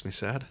 it makes me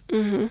sad.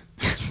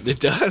 Mm-hmm. It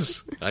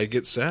does. I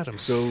get sad. I'm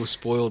so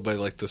spoiled by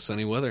like the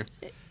sunny weather.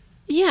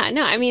 Yeah,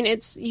 no, I mean,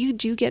 you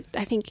do get,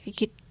 I think you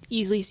could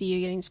easily see you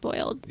getting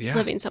spoiled Yeah.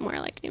 living somewhere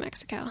like New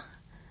Mexico.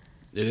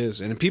 It is.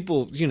 And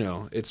people,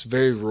 it's a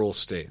very rural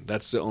state.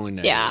 That's the only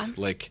negative. Yeah.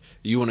 Like,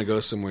 you want to go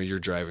somewhere, you're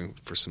driving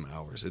for some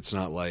hours. It's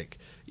not like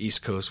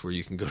East Coast where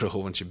you can go to a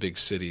whole bunch of big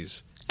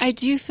cities. I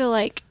do feel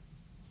like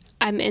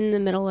I'm in the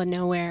middle of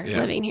nowhere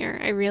Yeah. living here.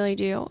 I really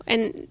do.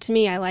 And to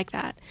me, I like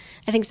that.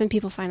 I think some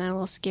people find that a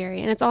little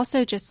scary. And it's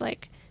also just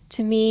like,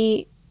 to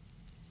me,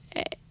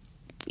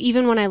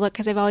 even when I look,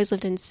 because I've always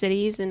lived in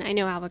cities, and I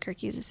know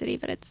Albuquerque is a city,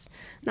 but it's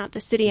not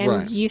the city I'm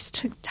Right. used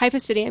to, type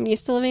of city I'm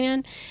used to living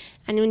in.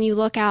 And when you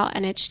look out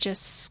and it's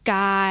just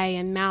sky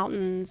and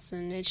mountains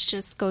and it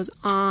just goes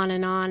on,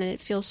 and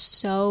it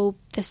feels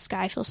the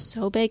sky feels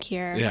so big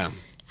here. Yeah.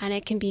 And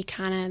it can be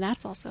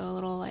that's also a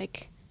little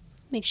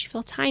makes you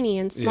feel tiny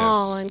and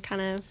small, Yes.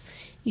 and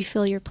you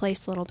feel your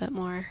place a little bit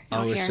more I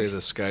out always here. say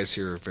the skies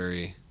here are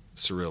very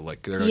surreal.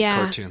 Like, they're like Yeah.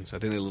 cartoons. I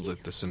think they look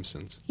like The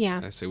Simpsons.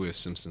 Yeah. I say we have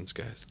Simpsons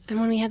guys. And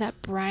when we had that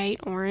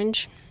bright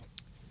orange,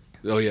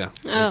 Oh, yeah.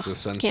 Oh, Like the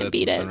sunsets can't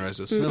beat and it.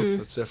 sunrises. No,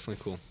 that's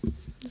definitely cool.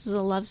 this is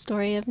a love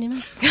story of New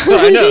Mexico.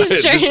 I know. Just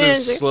This sure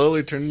has is.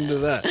 slowly turned into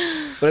that.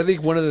 But I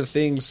think one of the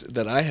things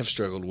that I have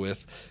struggled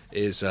with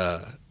is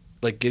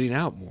like getting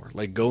out more,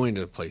 like going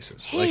to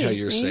places, like how Hey,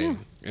 you're yeah.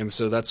 saying. And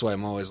so that's why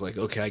I'm always like,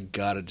 okay, I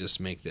gotta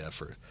just make the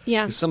effort.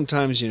 Yeah. 'Cause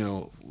sometimes,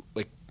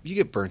 like you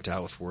get burnt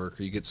out with work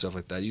or you get stuff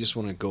like that. You just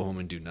want to go home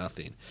and do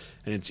nothing,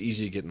 and it's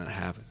easy to get in that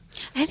habit.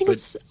 I think But-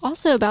 it's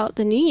also about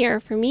the new year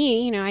for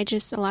me. A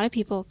lot of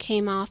people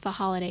came off a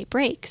holiday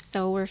break,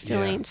 so we're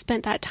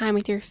spent that time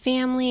with your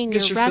family and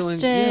Guess you're you're feeling-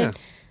 rested. yeah.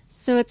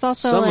 So it's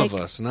also Some like, of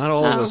us, not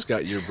all of Oh. us,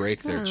 got your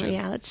break there, oh Jen.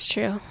 yeah, that's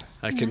true.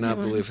 I could not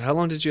believe. How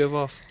long did you have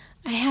off?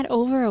 I had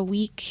over a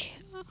week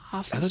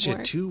off. I of thought you work.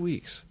 had 2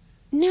 weeks.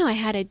 No, I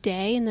had a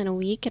day and then a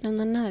week and then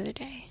another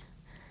day.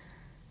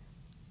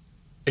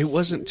 It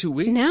wasn't 2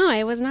 weeks. No,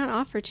 I was not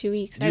off for 2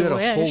 weeks. You I had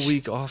wish. a whole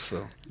week off,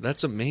 though.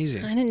 That's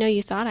amazing. I didn't know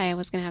you thought I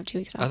was going to have 2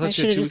 weeks off. I thought I you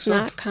should had have 2 just weeks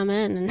not off. come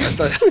in and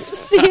thought-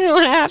 see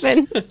what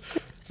happened.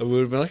 I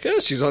would have been like, oh,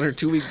 she's on her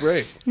 2 week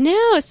break. No,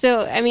 what's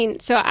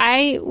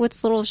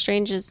a little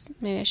strange is,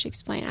 maybe I should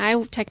explain.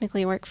 I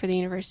technically work for the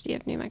University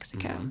of New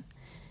Mexico. Mm-hmm.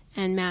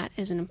 And Matt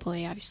is an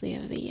employee, obviously,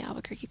 of the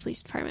Albuquerque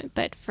Police Department.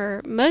 But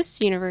for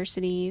most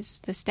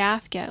universities, the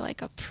staff get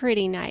like a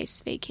pretty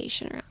nice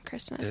vacation around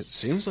Christmas. It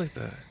seems like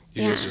that.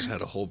 You guys just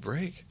had a whole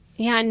break.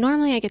 Yeah, and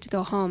normally I get to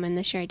go home, and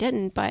this year I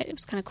didn't, but it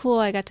was kind of cool.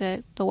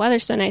 The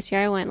weather's so nice here.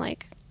 I went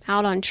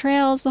out on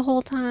trails the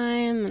whole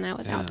time, and I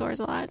was outdoors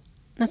a lot.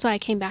 That's why I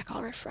came back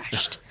all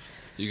refreshed.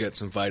 You got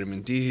some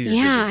vitamin D. You're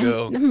Yeah, good to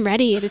go. I'm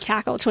ready to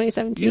tackle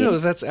 2017.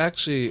 That's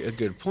actually a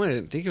good point. I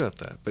didn't think about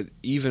that. But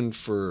even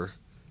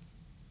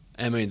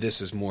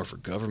this is more for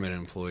government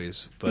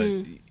employees, but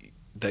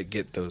that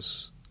get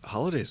those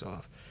holidays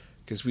off.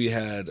 Because we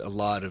had a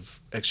lot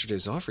of extra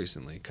days off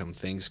recently, come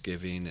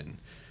Thanksgiving and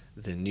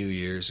the New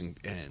Year's and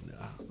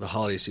the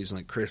holiday season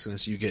like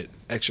Christmas, you get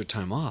extra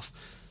time off.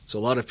 So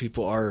a lot of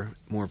people are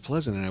more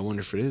pleasant, and I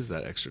wonder if it is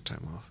that extra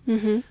time off.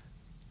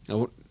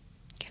 Mm-hmm.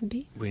 Can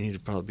be. We need to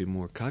probably be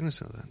more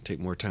cognizant of that. Take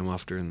more time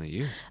off during the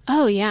year.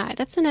 Oh, yeah.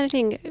 That's another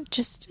thing.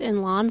 Just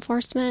in law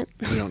enforcement.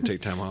 We don't take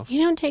time off.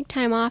 You don't take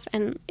time off.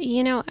 And,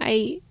 you know,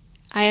 I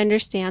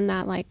understand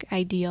that, like,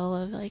 ideal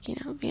of, like, you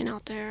know, being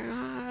out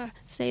there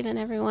saving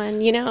everyone,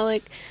 you know,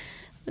 like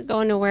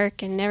going to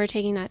work and never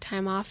taking that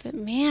time off. But,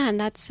 man,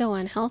 that's so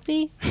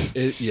unhealthy.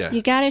 Yeah.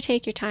 You got to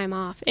take your time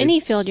off. Any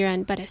field you're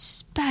in, but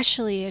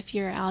especially if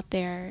you're out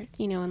there,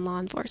 you know, in law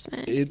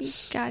enforcement. You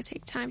got to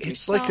take time for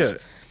yourself. It's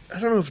like I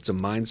don't know if it's a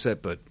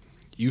mindset, but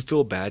you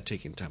feel bad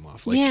taking time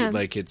off.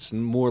 Like it's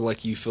more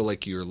like you feel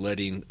like you're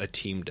letting a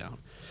team down.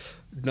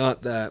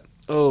 Not that,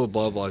 oh,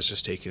 blah, blah, is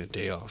just taking a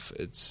day off.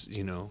 It's,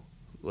 you know,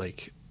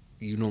 like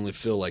you normally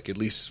feel like, at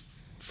least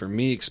for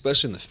me,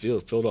 especially in the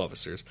field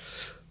officers,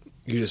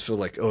 you just feel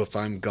like, oh, if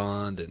I'm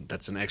gone, then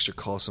that's an extra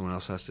call someone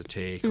else has to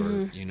take,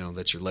 or, you know,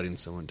 that you're letting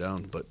someone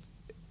down.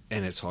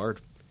 And it's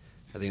hard.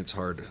 I think it's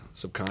hard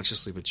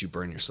subconsciously, but you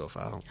burn yourself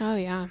out. Oh,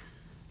 yeah.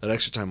 That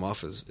extra time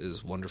off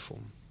is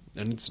wonderful.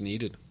 And it's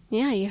needed.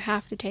 Yeah, you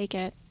have to take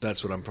it.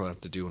 That's what I'm probably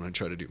have to do when I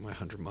try to do my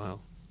 100-mile.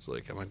 It's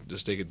like I might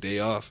just take a day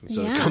off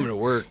instead of coming to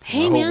work.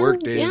 Hey, my man, whole work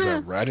day is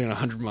I'm riding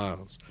 100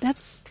 miles. That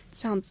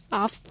sounds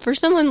off. For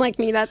someone like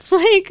me, that's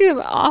like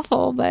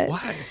awful. But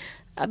why?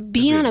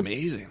 Being on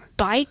amazing. A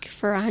bike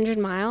for 100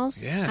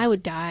 miles, yeah. I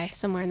would die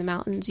somewhere in the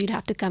mountains. You'd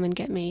have to come and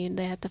get me.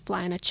 They have to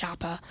fly in a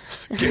chopper.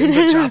 Get in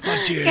the chopper,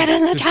 Jay. Get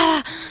in the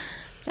chopper.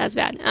 That's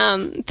bad.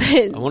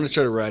 But I want to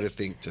try to ride, I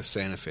think, to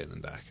Santa Fe and then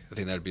back. I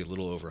think that would be a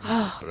little over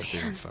 100, but I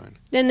think I'm fine.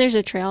 Then there's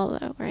a trail,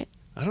 though, right?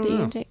 I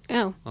don't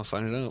know. I'll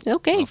find it out.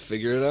 Okay. I'll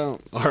figure it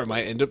out. Or I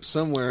might end up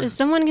somewhere. Is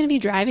someone going to be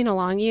driving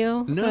along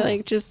you? No. Or,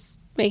 like, just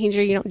making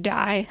sure you don't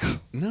die?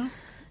 No.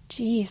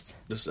 Jeez.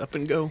 Just up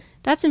and go.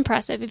 That's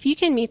impressive. If you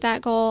can meet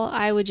that goal,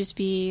 I would just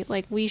be,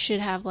 like, we should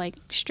have, like,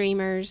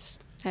 streamers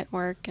at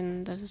work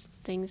and those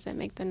things that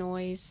make the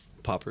noise.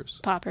 Poppers.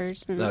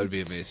 And that would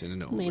be amazing to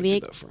know. Maybe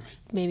do that for me.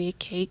 Maybe a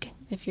cake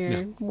if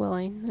you're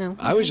willing. No.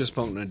 I was just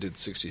pumped when I did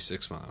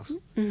 66 miles.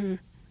 Mm-hmm.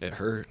 It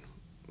hurt,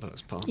 but I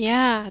was pumped.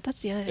 Yeah,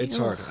 that's the other thing. It's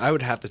hard. I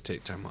would have to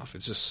take time off.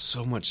 It's just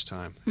so much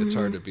time. Mm-hmm. It's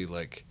hard to be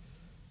like,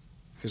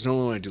 because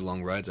normally when I do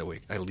long rides,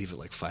 I leave at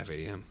like 5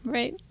 a.m.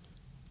 Right.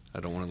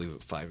 I don't want to leave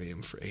at 5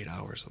 a.m. for 8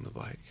 hours on the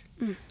bike.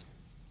 Mm.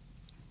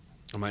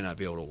 I might not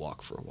be able to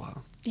walk for a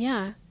while.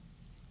 Yeah.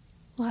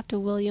 We'll have to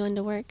will you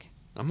into work.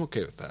 I'm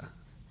okay with that.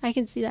 I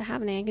can see that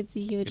happening. I can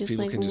see you just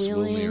like people can just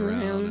will me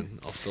around him. and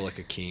I'll feel like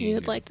a king. You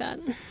would like that.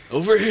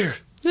 Over here.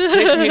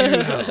 Take me here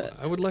now.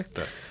 I would like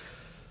that.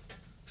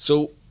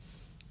 So,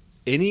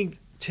 any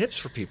tips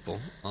for people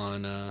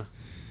on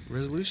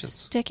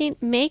resolutions?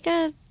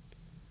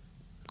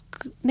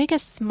 Make a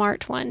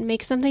smart one.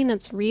 Make something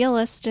that's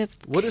realistic.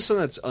 What is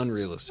something that's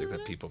unrealistic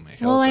that people make?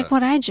 Well, like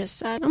what I just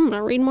said. I'm going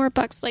to read more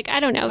books. Like,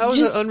 I don't know. How is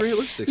it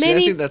unrealistic? See, I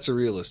think that's a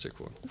realistic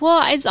one.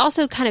 Well, it's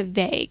also kind of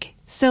vague.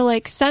 So,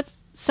 like, set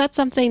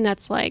something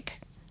that's, like...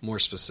 more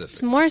specific.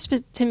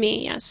 To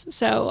me, yes.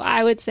 So,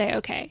 I would say,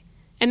 okay.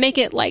 And make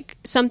it, like,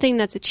 something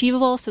that's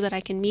achievable so that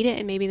I can meet it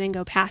and maybe then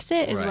go past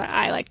it is what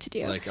I like to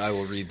do. Like, I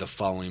will read the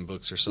following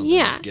books or something.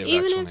 Yeah,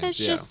 even if it's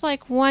just,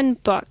 like, one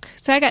book.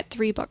 So, I got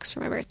 3 books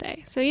for my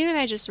birthday. So, either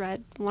I just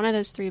read one of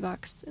those 3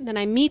 books, and then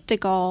I meet the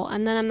goal,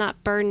 and then I'm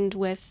not burdened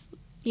with,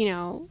 you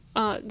know,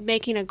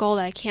 making a goal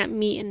that I can't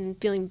meet and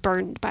feeling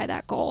burdened by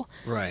that goal.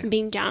 Right. And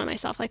being down on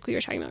myself, like we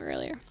were talking about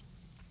earlier.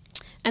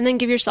 And then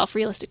give yourself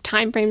realistic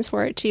time frames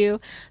for it, too.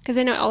 Because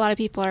I know a lot of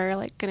people are,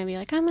 like, going to be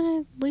like, I'm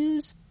going to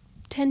lose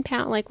 10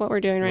 pounds, like what we're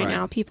doing right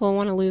now. People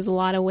want to lose a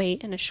lot of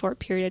weight in a short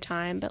period of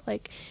time, but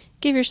like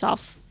give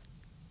yourself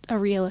a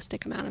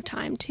realistic amount of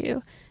time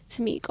to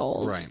meet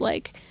goals.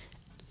 Like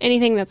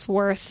anything that's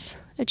worth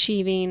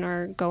achieving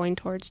or going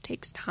towards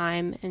takes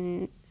time,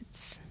 and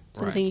it's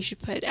something you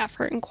should put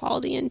effort and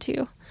quality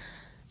into.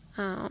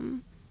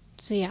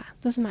 So yeah,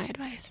 this is my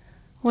advice.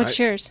 What's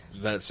yours?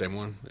 That same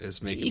one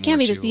is making. You can't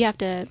be just. You have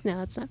to. No,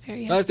 that's not fair.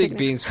 I think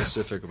being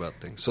specific about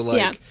things. So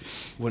like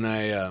when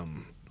I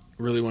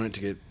really wanted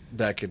to get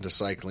back into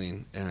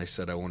cycling, and I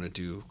said I want to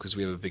do, because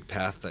we have a big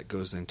path that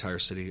goes the entire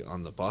city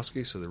on the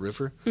Bosque, so the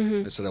river.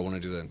 I said I want to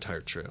do that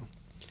entire trail,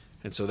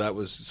 and so that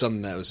was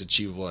something that was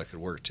achievable. I could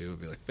work to. It'd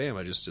be like, bam,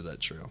 I just did that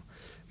trail.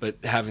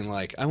 But having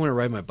like, I want to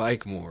ride my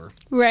bike more.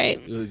 Right.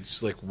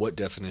 It's like, what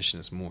definition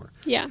is more?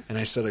 Yeah. And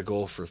I set a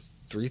goal for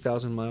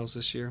 3,000 miles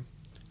this year.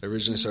 I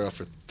originally started off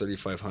for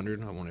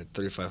 3,500. I wanted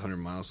 3,500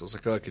 miles. I was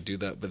like, oh, I could do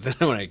that. But then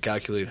when I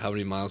calculated how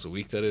many miles a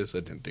week that is,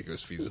 I didn't think it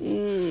was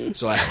feasible.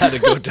 So I had to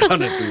go down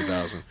to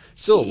 3,000.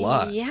 Still a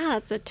lot. Yeah,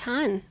 it's a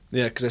ton.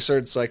 Yeah, because I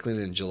started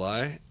cycling in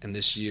July, and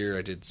this year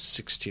I did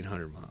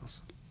 1,600 miles.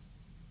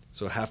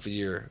 So half a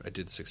year I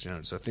did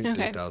 1,600. So I think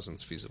 3,000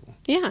 is feasible.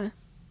 Yeah.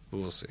 But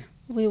we'll see.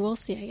 We will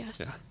see, I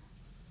guess. Yeah.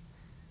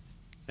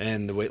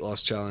 And the weight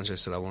loss challenge, I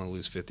said I want to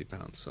lose 50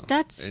 pounds. So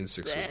in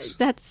 6 weeks.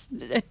 That's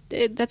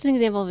an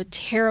example of a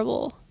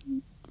terrible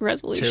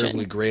resolution.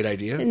 Terribly great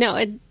idea? No,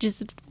 it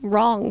just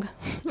wrong.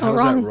 How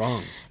is that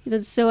wrong?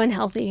 That's so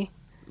unhealthy.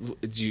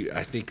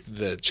 I think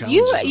the challenge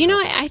is you know,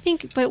 I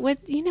think, but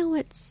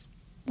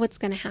what's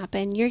going to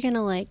happen? You're going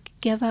to like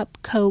give up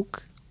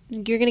Coke.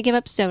 You're going to give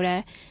up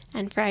soda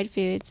and fried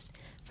foods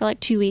for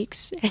like 2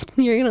 weeks, and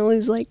you're going to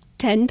lose like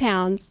 10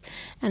 pounds.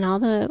 And all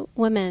the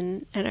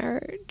women in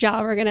our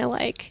job are going to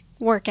like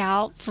work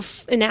out for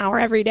an hour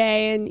every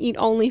day and eat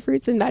only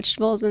fruits and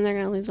vegetables, and they're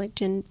going to lose like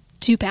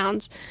 2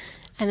 pounds.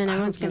 And then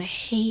everyone's going to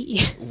hate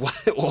you.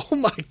 What? Oh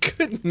my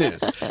goodness.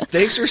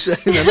 Thanks for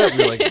setting that up.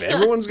 You're like,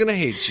 everyone's going to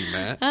hate you,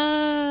 Matt.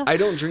 I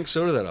don't drink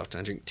soda that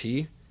often. I drink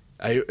tea.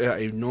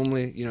 I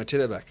normally, I take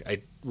that back.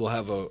 I will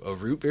have a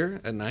root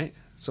beer at night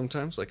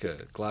sometimes, like a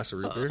glass of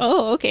root beer.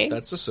 Oh, okay.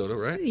 That's a soda,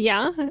 right?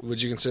 Yeah.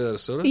 Would you consider that a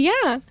soda?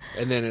 Yeah.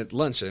 And then at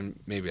lunch, I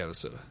maybe have a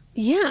soda.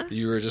 Yeah.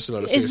 You were just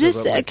about to say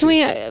something about can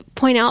we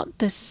point out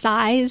the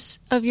size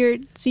of your,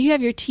 so you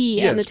have your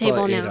tea on the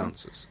table now. 8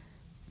 ounces.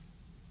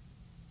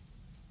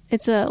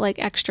 It's a like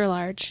extra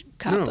large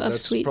cup of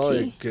sweet tea. That's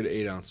probably a good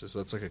 8 ounces.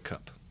 That's like a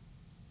cup.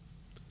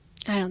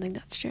 I don't think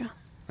that's true.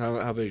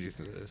 How big do you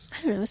think it is?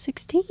 I don't know,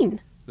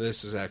 16.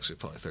 This is actually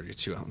probably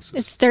 32 ounces.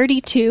 It's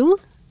 32?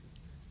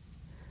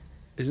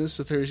 Isn't this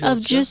a 32 of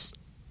ounce just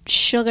cup?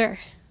 Sugar.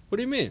 What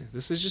do you mean?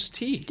 This is just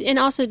tea. And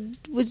also,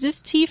 was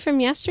this tea from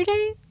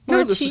yesterday?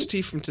 No, this was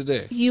tea from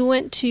today. You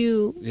went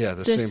to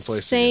the same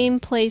place. Same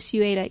place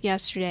you ate at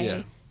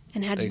yesterday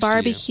and had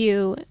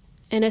barbecue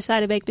and a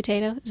side of baked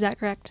potato. Is that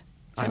correct?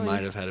 I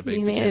might have had a baked potato.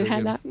 You may have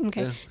had that.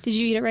 Okay. Yeah. Did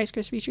you eat a Rice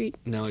Krispie treat?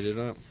 No, I did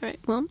not. All right.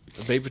 Well,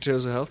 baked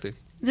potatoes are healthy.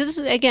 This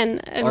is again.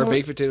 Are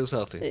baked potatoes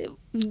healthy?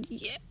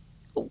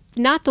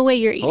 Not the way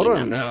you're eating them. Hold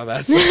on, no,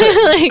 that's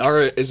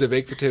is a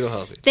baked potato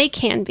healthy? They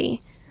can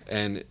be.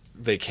 And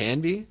they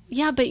can be?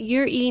 Yeah, but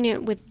you're eating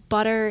it with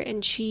butter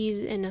and cheese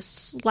and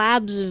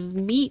slabs of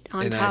meat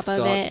on top of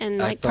it, and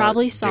like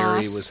probably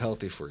sauce. Dairy was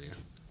healthy for you.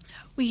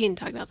 We can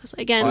talk about this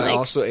again. I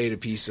also ate a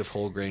piece of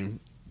whole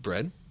grain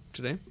bread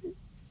today.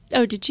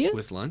 Oh, did you?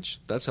 With lunch.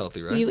 That's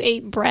healthy, right? You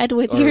ate bread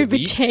with your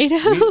potato?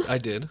 Wheat? I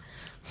did.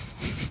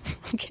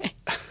 Okay.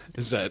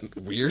 Is that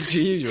weird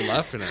to you? You're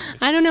laughing at me.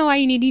 I don't know why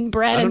you need to eat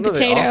bread and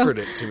potato. They offered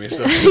it to me,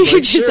 so I was you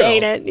like, just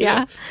ate it.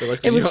 Yeah. They're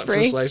like, you want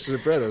some slices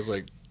of bread? I was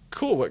like,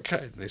 cool. What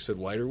kind? And they said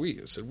white or wheat.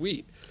 I said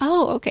wheat.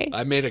 Oh, okay.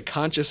 I made a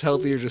conscious,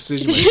 healthier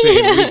decision by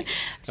saying wheat.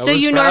 So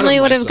you normally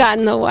would have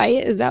gotten the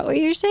white. Is that what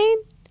you're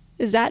saying?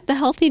 Is that the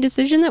healthy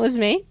decision that was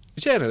made?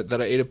 Yeah, that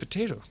I ate a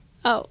potato.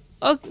 Oh,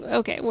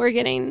 okay. We're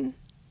getting...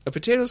 A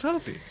potato's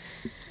healthy.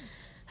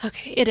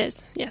 Okay, it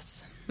is.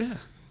 Yes. Yeah.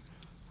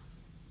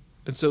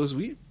 And so is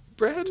wheat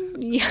bread?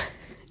 Yeah.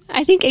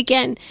 I think,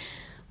 again,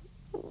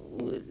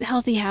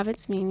 healthy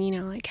habits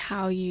mean, like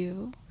how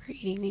you are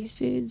eating these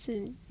foods.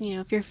 And,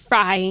 if you're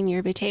frying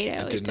your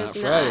potato, it does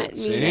not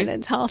mean that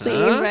it's healthy.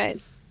 But,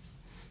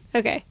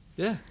 okay.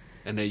 Yeah.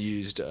 And I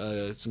used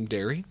some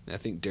dairy. I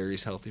think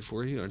dairy's healthy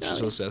for you. Aren't you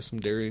supposed to have some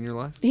dairy in your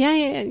life?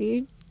 Yeah.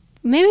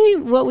 Maybe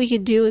what we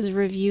could do is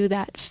review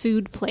that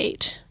food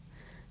plate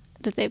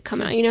that they've come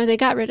out. They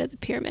got rid of the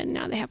pyramid.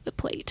 Now they have the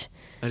plate.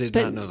 I did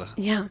not know that.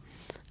 Yeah.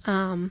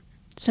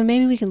 So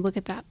maybe we can look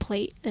at that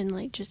plate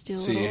and just do a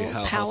See little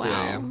how powwow. Healthy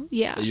I am.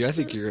 Yeah. I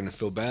think you're going to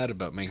feel bad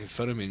about making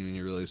fun of me when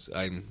you realize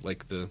I'm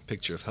like the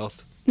picture of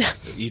health.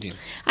 Eating.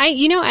 I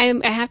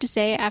have to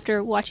say,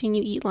 after watching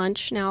you eat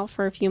lunch now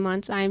for a few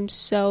months, I'm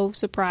so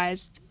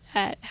surprised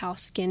at how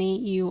skinny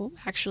you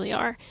actually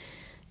are.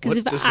 Because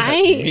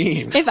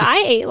if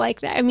I ate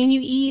like that, you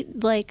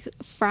eat like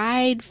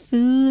fried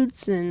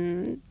foods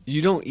and...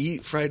 You don't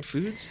eat fried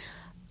foods?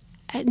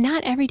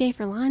 Not every day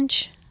for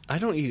lunch. I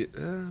don't eat it.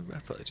 I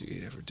probably do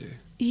eat it every day.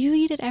 You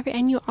eat it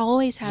and you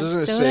always have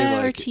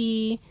soda or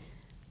tea.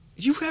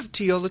 You have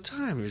tea all the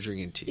time. You're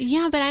drinking tea.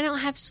 Yeah, but I don't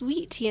have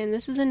sweet tea, and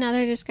this is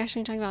another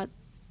discussion talking about.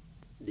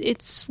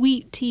 It's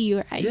sweet tea.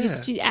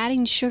 It's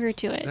adding sugar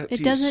to it.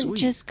 It doesn't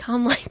just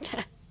come like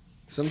that.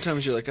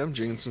 Sometimes you're like, I'm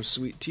drinking some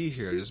sweet tea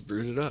here. I just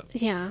brewed it up.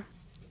 Yeah.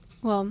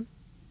 Well,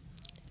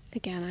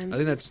 again, I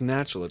think that's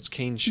natural. It's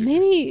cane sugar.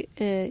 Maybe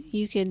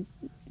you could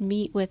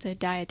meet with a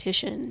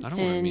dietitian. I don't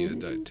want to meet a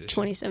dietitian.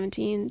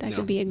 2017. That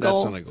could be a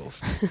goal. That's not a goal.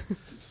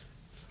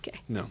 Okay.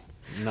 No,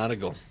 not a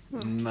goal.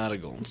 Not a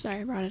goal. I'm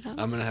sorry I brought it up.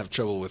 I'm going to have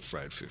trouble with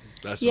fried food.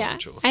 That's not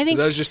trouble. I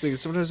was just thinking,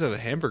 sometimes I have a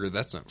hamburger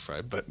that's not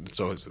fried, but it's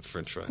always with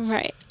French fries.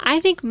 Right. I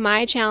think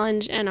my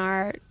challenge and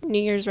our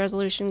New Year's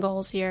resolution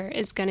goals here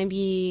is going to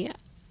be,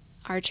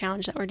 our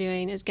challenge that we're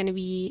doing is going to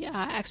be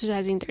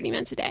exercising 30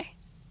 minutes a day.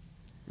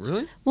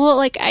 Really? Well,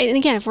 and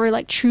again, if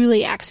we're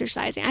truly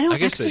exercising, I don't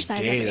exercise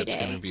every day. I guess a day that's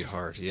going to be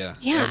hard. Yeah.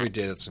 Every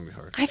day that's going to be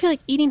hard. I feel like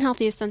eating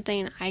healthy is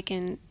something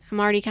I'm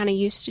already kind of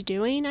used to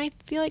doing. I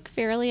feel like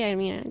fairly.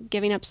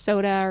 Giving up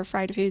soda or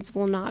fried foods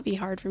will not be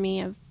hard for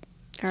me. I've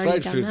already done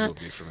that. Fried foods will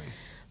be for me.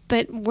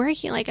 But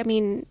working,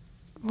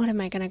 what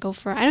am I going to go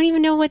for? I don't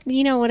even know what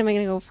am I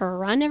going to go for a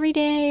run every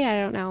day? I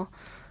don't know.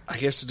 I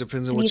guess it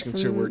depends on what you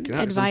consider working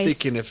out. I'm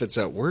thinking if it's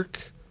at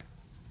work,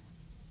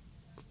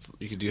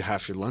 you could do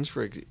half your lunch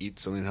break, eat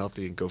something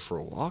healthy, and go for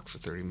a walk for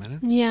 30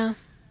 minutes. Yeah.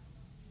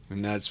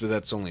 And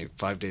that's only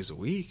 5 days a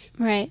week.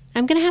 Right.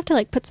 I'm going to have to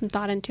like put some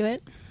thought into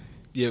it.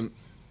 Yeah.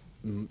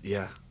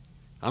 Yeah.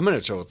 I'm going to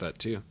have trouble with that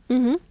too.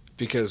 Mm-hmm.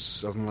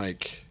 Because I'm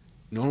like,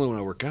 normally when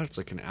I work out, it's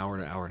like an hour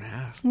to hour and a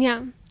half.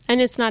 Yeah.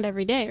 And it's not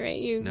every day,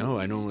 right? No,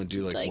 I normally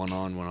do like one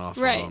on, one off,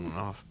 right. one on,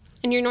 one off.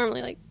 And you're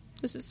normally like,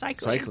 this is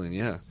cycling. Cycling,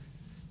 yeah.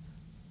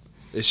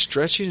 Is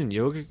stretching and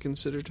yoga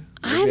considered?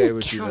 Maybe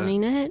I'm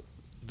counting it.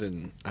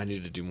 Then I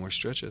need to do more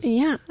stretches.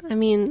 Yeah. I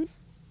mean,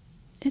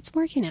 it's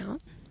working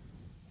out.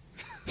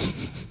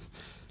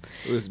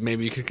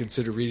 Maybe you could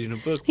consider reading a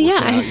book. Yeah.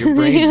 Out your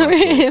brain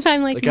muscle. If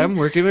I'm like I'm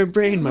working my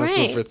brain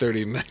muscle right. for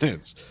 30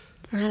 minutes.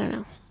 I don't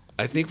know.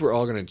 I think we're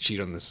all going to cheat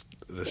on this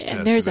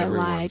test. There's a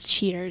lot of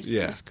cheaters in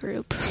this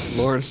group.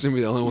 Lawrence going to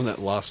be the only one that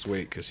lost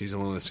weight because he's the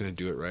only one that's going to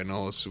do it right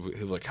now. So he'll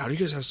be like, how do you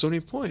guys have so many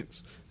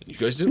points? And you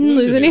guys didn't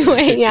lose any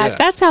weight. Yeah,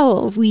 that's how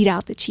we'll weed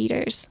out the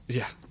cheaters.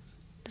 Yeah.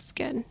 That's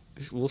good.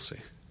 We'll see.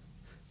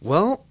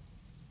 Well,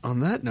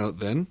 on that note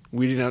then,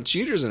 weeding out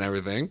cheaters and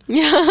everything.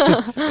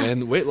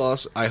 And weight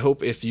loss, I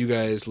hope if you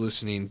guys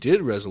listening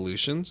did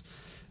resolutions,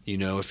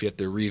 if you have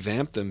to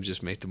revamp them,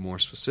 just make them more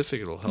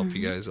specific. It'll help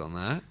you guys on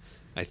that.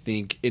 I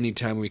think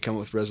anytime we come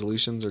up with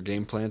resolutions or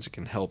game plans, it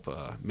can help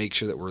make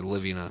sure that we're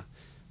living a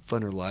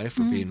funner life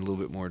or being a little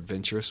bit more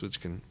adventurous,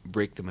 which can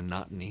break the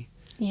monotony,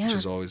 which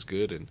is always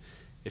good. And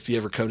if you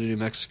ever come to New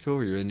Mexico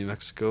or you're in New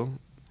Mexico,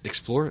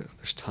 explore it.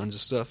 There's tons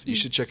of stuff. You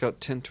should check out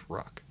Tent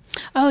Rock.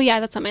 Oh, yeah,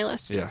 that's on my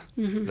list. Yeah,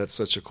 that's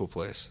such a cool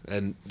place.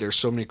 And there's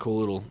so many cool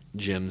little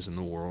gems in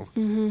the world.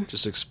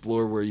 Just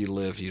explore where you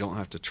live. You don't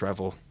have to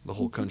travel the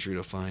whole country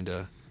to find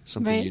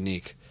something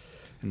unique.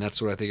 And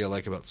that's what I think I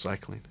like about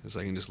cycling, is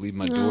I can just leave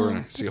my door and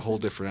I see a whole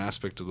different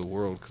aspect of the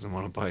world because I'm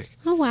on a bike.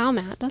 Oh, wow,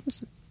 Matt. That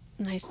was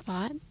a nice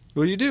thought.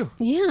 Well, you do.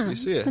 Yeah. You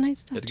see it. It's a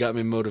nice touch. It got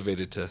me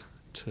motivated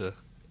to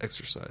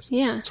exercise.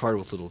 Yeah. It's hard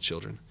with little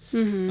children.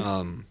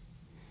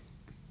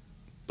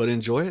 But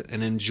enjoy it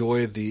and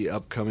enjoy the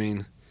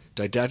upcoming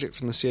didactic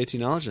from the CIT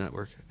Knowledge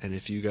Network. And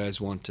if you guys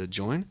want to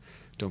join,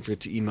 don't forget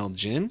to email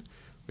Jen,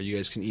 or you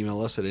guys can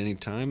email us at any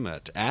time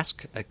at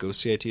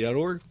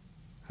ask@gocit.org.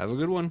 Have a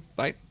good one.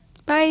 Bye.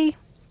 Bye.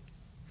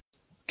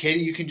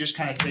 Katie, you can just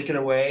kind of take it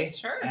away.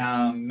 Sure.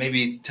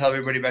 Maybe tell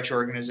everybody about your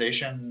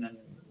organization and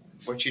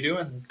what you do,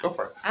 and go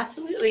for it.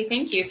 Absolutely.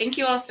 Thank you. Thank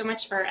you all so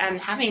much for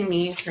having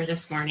me here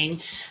this morning.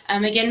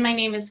 Again, my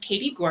name is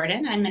Katie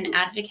Gordon. I'm an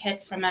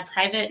advocate from a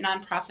private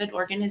nonprofit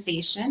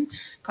organization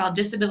called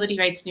Disability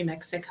Rights New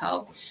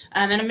Mexico.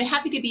 And I'm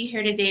happy to be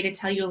here today to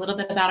tell you a little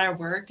bit about our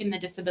work in the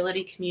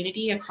disability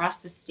community across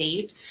the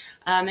state,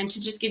 and to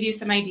just give you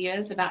some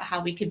ideas about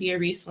how we could be a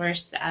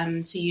resource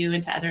to you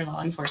and to other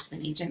law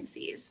enforcement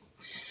agencies.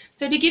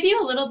 So to give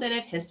you a little bit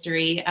of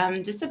history,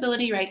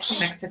 Disability Rights New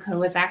Mexico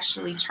was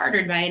actually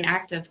chartered by an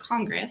act of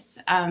Congress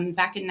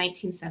back in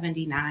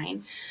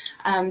 1979.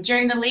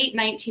 During the late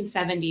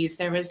 1970s,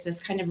 there was this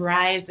kind of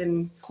rise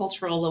in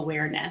cultural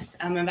awareness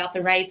about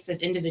the rights of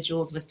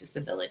individuals with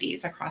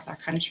disabilities across our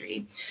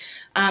country.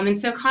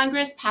 And so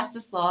Congress passed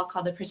this law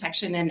called the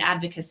Protection and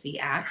Advocacy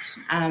Act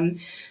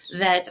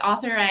that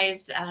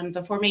authorized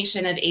the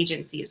formation of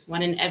agencies,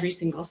 one in every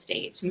single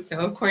state. And so,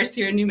 of course,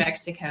 here in New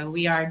Mexico,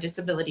 we are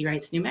Disability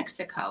Rights New Mexico.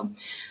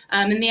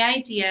 And the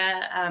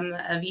idea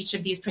of each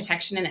of these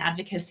protection and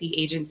advocacy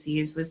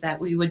agencies was that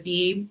we would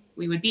be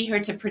here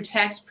to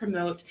protect,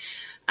 promote,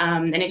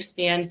 and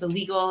expand the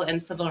legal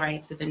and civil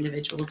rights of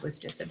individuals with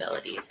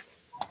disabilities.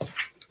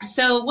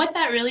 So what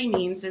that really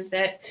means is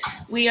that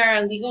we are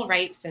a legal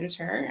rights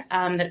center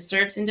that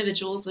serves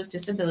individuals with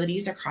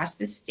disabilities across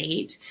the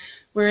state.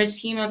 We're a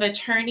team of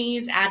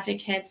attorneys,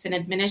 advocates, and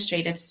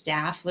administrative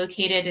staff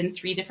located in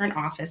 3 different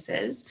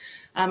offices.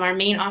 Our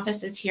main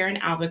office is here in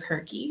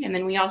Albuquerque, and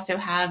then we also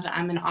have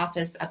an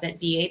office up at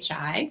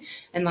BHI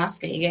in Las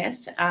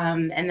Vegas,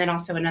 and then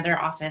also another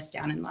office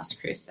down in Las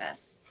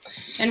Cruces.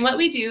 And what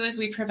we do is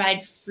we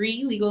provide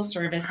free legal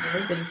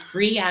services and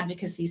free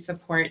advocacy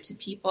support to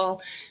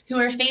people who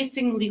are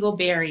facing legal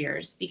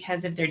barriers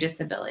because of their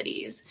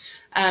disabilities.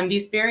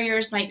 These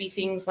barriers might be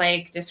things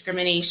like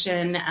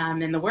discrimination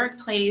in the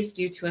workplace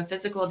due to a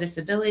physical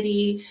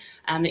disability.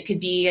 It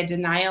could be a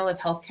denial of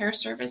healthcare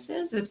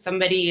services if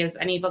somebody is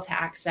unable to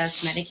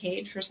access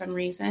Medicaid for some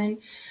reason.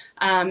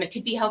 It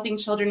could be helping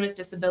children with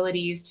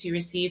disabilities to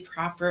receive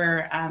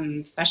proper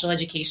special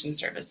education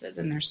services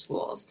in their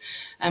schools.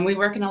 We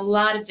work in a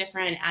lot of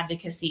different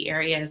advocacy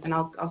areas, and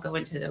I'll go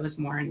into those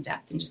more in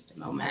depth in just a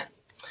moment.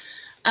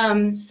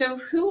 So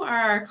who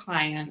are our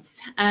clients?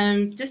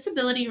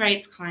 Disability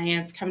rights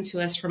clients come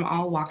to us from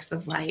all walks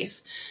of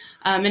life.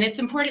 And it's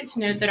important to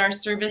note that our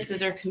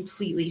services are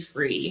completely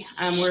free.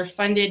 We're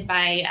funded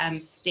by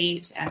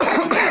state and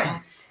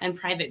federal and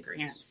private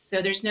grants.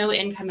 So there's no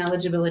income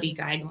eligibility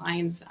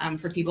guidelines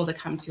for people to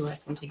come to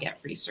us and to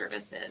get free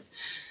services.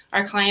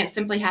 Our clients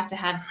simply have to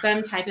have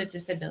some type of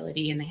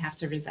disability and they have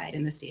to reside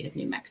in the state of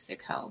New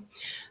Mexico.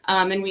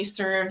 And we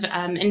serve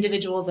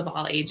individuals of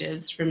all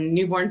ages, from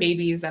newborn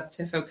babies up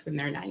to folks in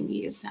their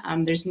 90s.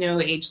 There's no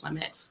age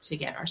limit to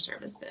get our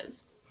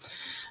services.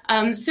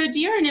 So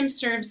DRNM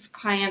serves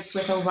clients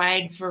with a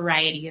wide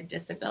variety of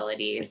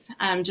disabilities.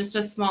 Just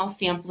a small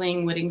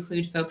sampling would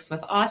include folks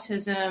with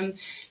autism,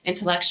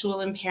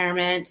 intellectual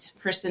impairment,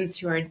 persons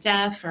who are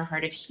deaf or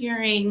hard of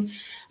hearing,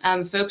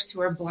 folks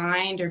who are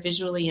blind or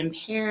visually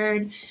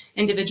impaired,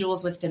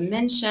 individuals with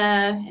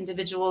dementia,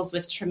 individuals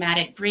with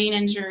traumatic brain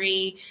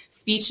injury,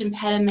 speech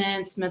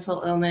impediments,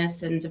 mental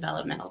illness, and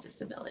developmental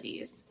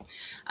disabilities.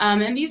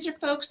 And these are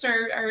folks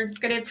are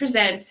going to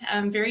present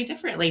very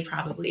differently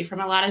probably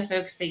from a lot of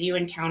folks that you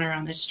encounter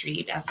on the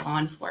street as law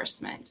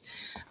enforcement.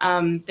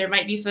 There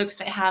might be folks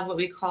that have what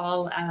we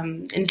call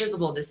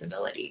invisible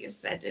disabilities,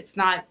 that it's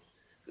not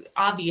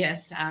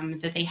obvious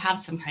that they have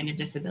some kind of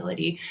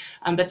disability,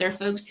 but they're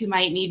folks who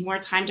might need more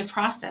time to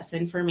process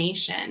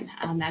information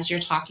as you're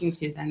talking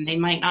to them. They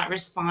might not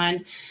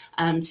respond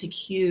to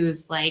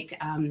cues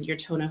like your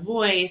tone of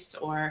voice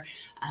or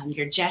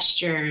your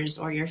gestures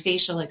or your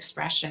facial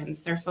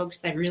expressions. They're folks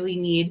that really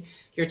need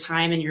your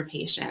time and your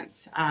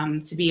patience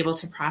to be able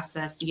to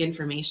process the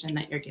information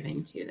that you're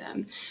giving to them.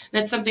 And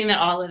that's something that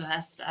all of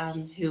us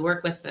who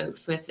work with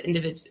folks with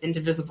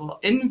invisible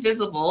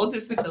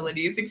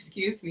disabilities,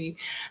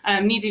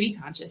 need to be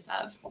conscious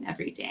of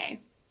every day.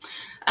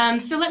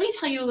 So let me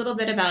tell you a little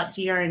bit about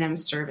DRNM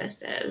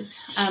services.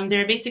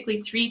 There are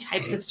basically 3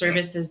 types of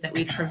services that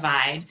we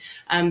provide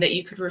that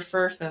you could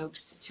refer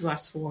folks to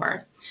us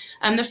for.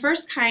 The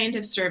first kind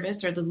of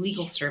service are the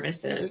legal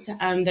services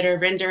that are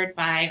rendered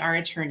by our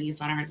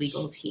attorneys on our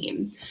legal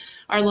team.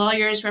 Our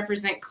lawyers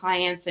represent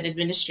clients at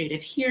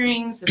administrative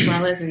hearings as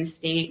well as in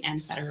state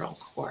and federal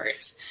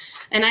court.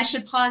 And I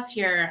should pause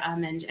here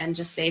and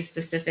just say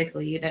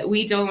specifically that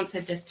we don't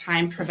at this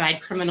time provide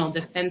criminal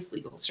defense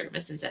legal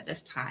services at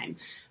this time.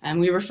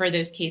 We refer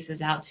those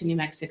cases out to New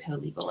Mexico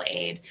Legal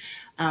Aid.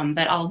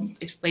 But I'll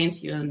explain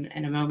to you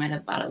in a moment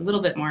about a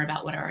little bit more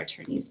about what our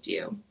attorneys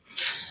do.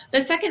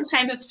 The second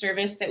type of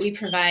service that we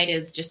provide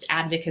is just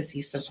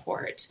advocacy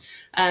support.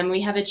 We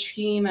have a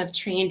team of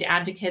trained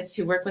advocates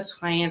who work with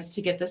clients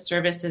to get the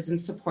services and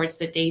supports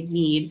that they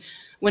need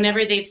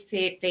whenever they've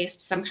faced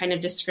some kind of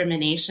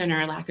discrimination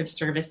or lack of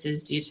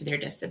services due to their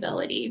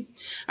disability.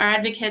 Our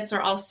advocates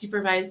are all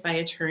supervised by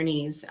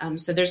attorneys,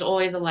 so there's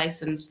always a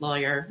licensed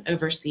lawyer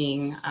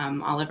overseeing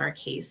all of our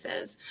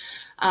cases.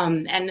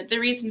 And the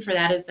reason for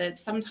that is that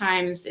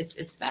sometimes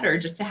it's better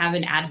just to have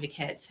an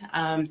advocate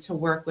to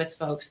work with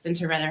folks than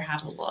to rather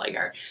have a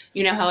lawyer.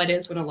 You know how it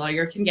is when a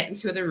lawyer can get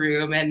into the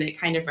room and it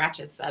kind of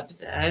ratchets up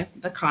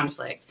the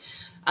conflict.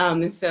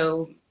 And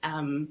so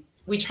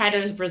we try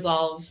to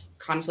resolve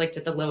conflict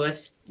at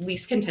the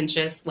least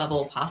contentious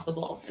level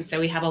possible. And so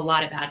we have a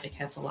lot of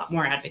advocates, a lot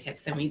more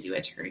advocates than we do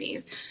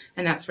attorneys,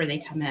 and that's where they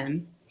come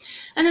in.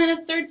 And then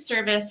the third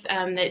service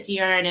that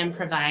DRNM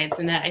provides,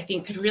 and that I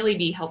think could really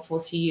be helpful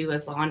to you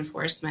as law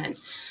enforcement,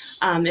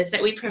 is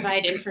that we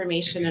provide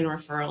information and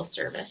referral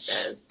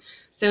services.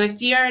 So if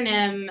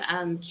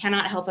DRNM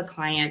cannot help a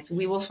client,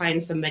 we will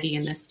find somebody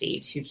in the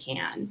state who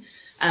can.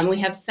 We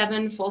have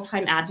 7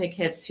 full-time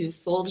advocates whose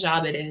sole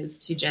job it is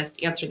to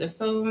just answer the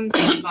phones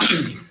and talk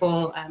to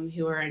people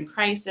who are in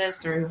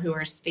crisis or who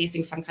are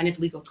facing some kind of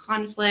legal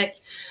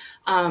conflict.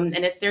 And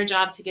it's their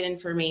job to get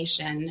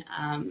information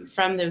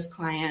from those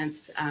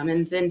clients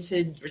and then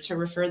to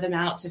refer them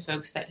out to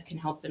folks that can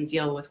help them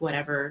deal with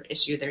whatever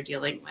issue they're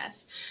dealing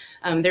with.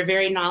 They're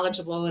very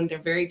knowledgeable and they're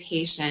very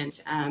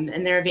patient,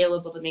 and they're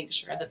available to make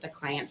sure that the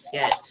clients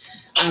get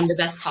the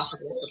best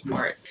possible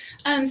support.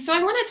 So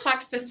I want to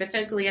talk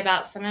specifically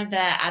about some of the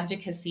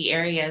advocacy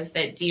areas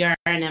that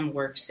DRNM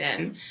works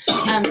in.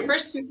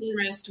 First and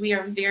foremost, we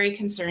are very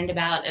concerned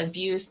about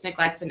abuse,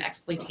 neglect, and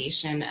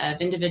exploitation of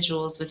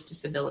individuals with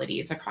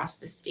disabilities across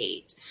the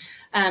state.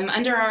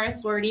 Under our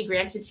authority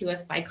granted to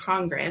us by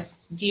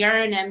Congress,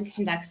 DRNM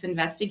conducts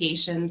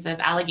investigations of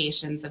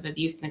allegations of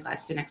abuse,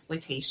 neglect, and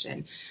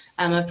exploitation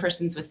of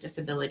persons with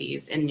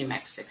disabilities in New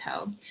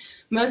Mexico.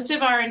 Most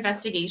of our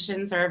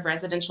investigations are of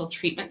residential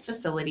treatment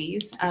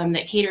facilities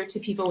that cater to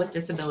people with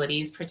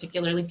disabilities,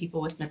 particularly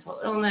people with mental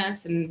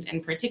illness, and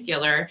in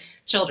particular,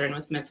 children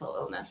with mental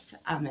illness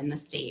in the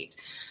state.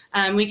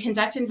 We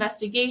conduct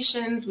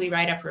investigations, we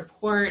write up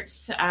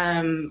reports,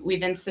 we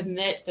then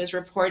submit those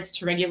reports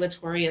to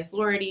regulatory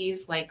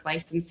authorities like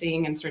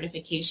licensing and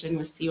certification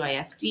with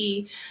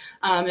CYFD,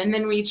 and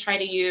then we try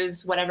to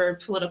use whatever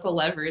political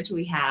leverage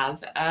we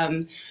have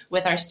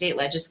with our state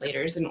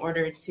legislators in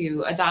order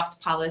to adopt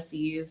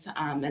policies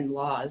and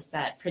laws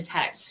that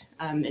protect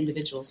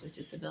individuals with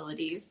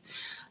disabilities.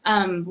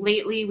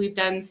 Lately, we've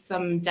done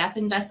some death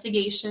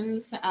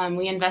investigations.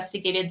 We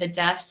investigated the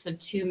deaths of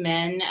 2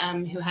 men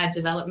who had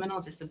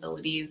developmental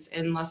disabilities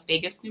in Las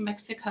Vegas, New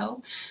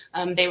Mexico.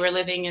 They were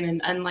living in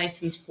an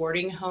unlicensed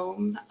boarding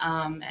home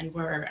and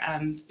were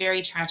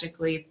very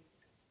tragically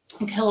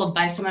killed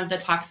by some of the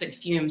toxic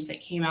fumes that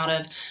came out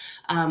of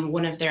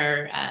one of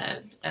their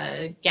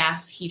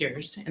gas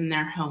heaters in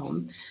their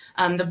home.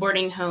 The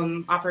boarding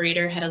home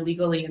operator had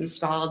illegally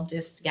installed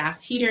this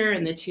gas heater,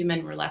 and the 2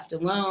 men were left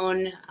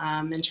alone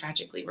and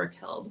tragically were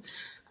killed.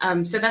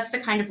 So that's the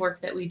kind of work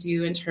that we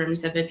do in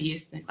terms of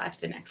abuse,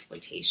 neglect, and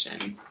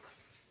exploitation.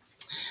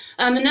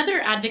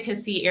 Another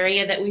advocacy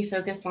area that we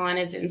focus on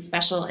is in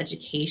special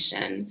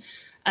education.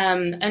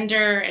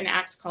 Under an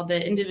act called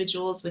the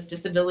Individuals with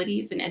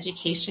Disabilities in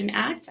Education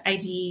Act,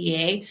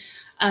 IDEA,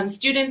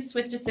 students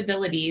with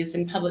disabilities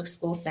in public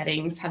school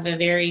settings have a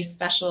very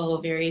special,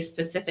 very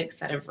specific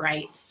set of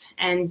rights,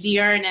 and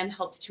DRNM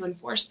helps to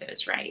enforce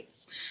those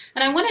rights.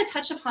 And I want to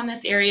touch upon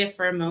this area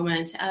for a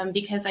moment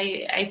because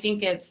I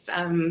think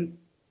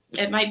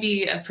it might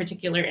be of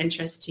particular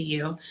interest to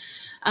you.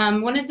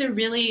 One of the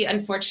really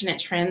unfortunate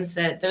trends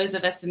that those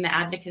of us in the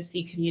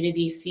advocacy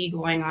community see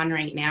going on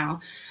right now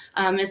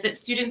is that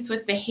students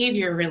with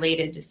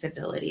behavior-related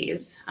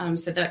disabilities,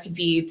 so that could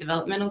be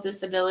developmental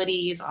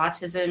disabilities,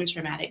 autism,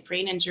 traumatic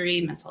brain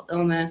injury, mental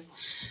illness,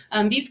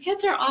 these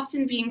kids are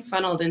often being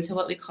funneled into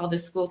what we call the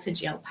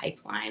school-to-jail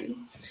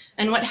pipeline.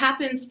 And what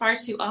happens far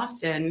too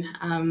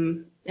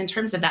often in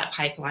terms of that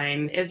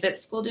pipeline is that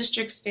school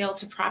districts fail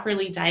to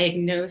properly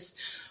diagnose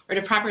or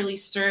to properly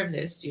serve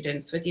those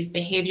students with these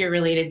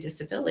behavior-related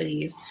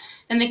disabilities.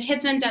 And the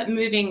kids end up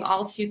moving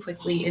all too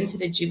quickly into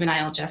the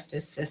juvenile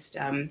justice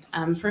system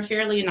for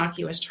fairly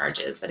innocuous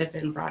charges that have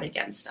been brought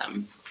against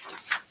them.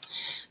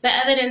 The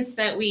evidence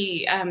that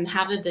we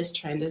have of this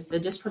trend is the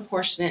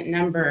disproportionate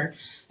number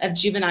of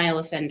juvenile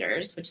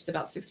offenders, which is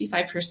about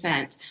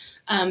 65%,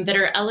 that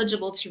are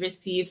eligible to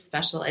receive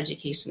special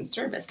education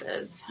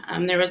services.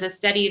 There was a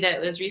study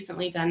that was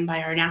recently done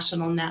by our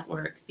national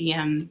network,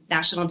 the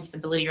National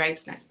Disability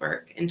Rights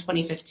Network, in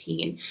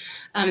 2015,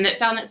 that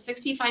found that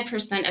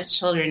 65% of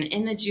children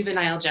in the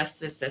juvenile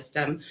justice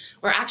system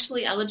were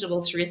actually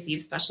eligible to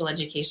receive special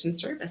education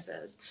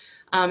services.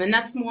 And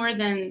that's more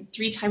than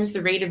 3 times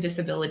the rate of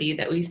disability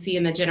that we see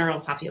in the general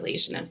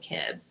population of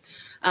kids.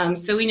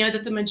 So we know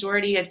that the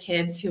majority of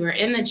kids who are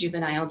in the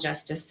juvenile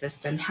justice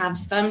system have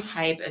some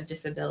type of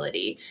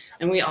disability,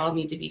 and we all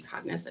need to be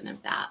cognizant of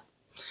that.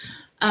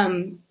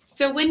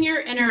 So when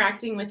you're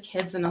interacting with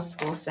kids in a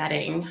school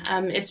setting,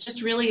 it's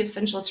just really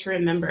essential to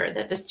remember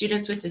that the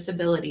students with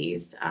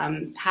disabilities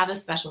have a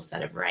special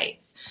set of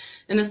rights.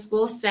 In the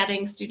school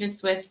setting,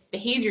 students with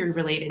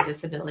behavior-related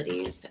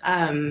disabilities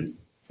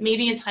may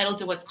be entitled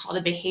to what's called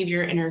a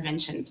behavior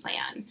intervention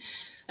plan.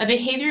 A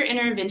behavior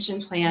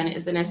intervention plan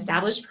is an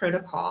established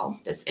protocol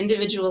that's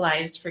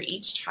individualized for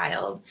each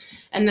child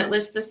and that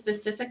lists the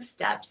specific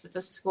steps that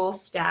the school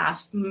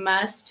staff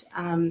must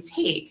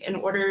take in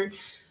order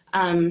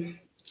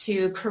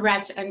to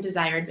correct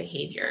undesired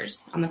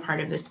behaviors on the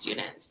part of the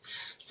student.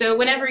 So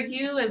whenever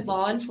you as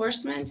law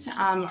enforcement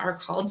are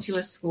called to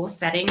a school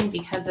setting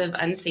because of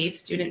unsafe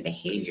student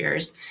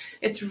behaviors,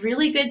 it's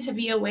really good to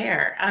be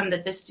aware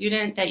that the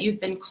student that you've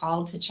been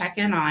called to check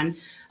in on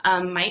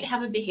might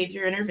have a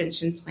behavior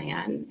intervention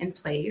plan in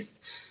place.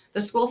 The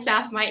school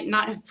staff might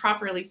not have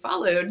properly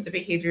followed the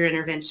behavior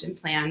intervention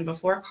plan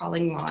before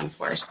calling law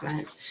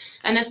enforcement.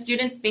 And the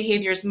student's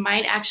behaviors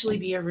might actually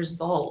be a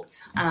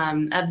result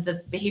of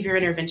the behavior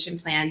intervention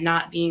plan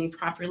not being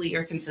properly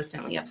or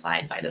consistently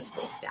applied by the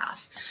school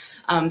staff.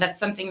 That's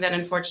something that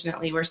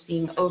unfortunately we're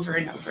seeing over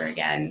and over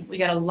again. We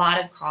get a lot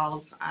of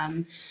calls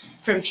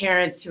from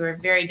parents who are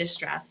very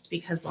distressed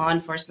because law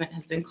enforcement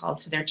has been called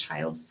to their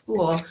child's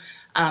school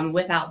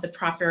without the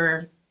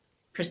proper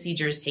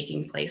procedures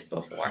taking place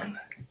before.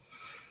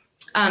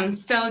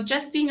 So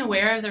just being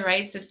aware of the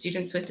rights of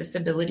students with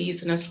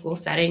disabilities in a school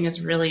setting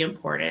is really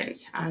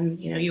important.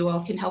 You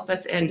all can help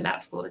us end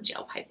that school to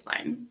jail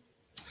pipeline.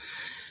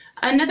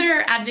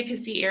 Another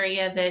advocacy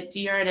area that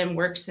DRNM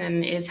works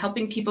in is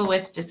helping people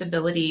with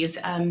disabilities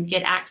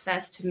get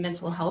access to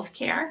mental health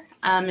care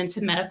and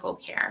to medical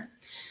care.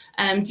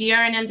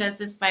 DRNM does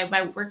this by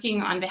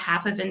working on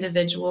behalf of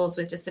individuals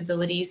with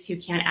disabilities who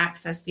can't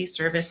access these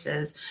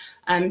services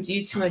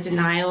due to a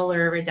denial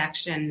or a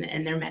reduction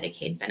in their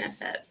Medicaid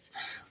benefits.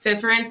 So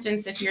for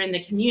instance, if you're in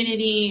the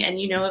community and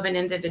you know of an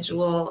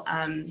individual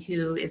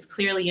who is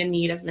clearly in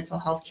need of mental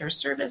health care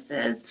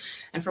services,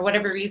 and for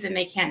whatever reason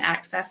they can't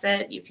access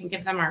it, you can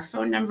give them our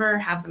phone number,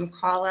 have them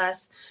call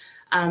us,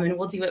 and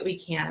we'll do what we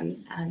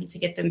can to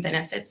get them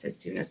benefits as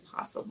soon as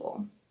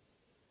possible.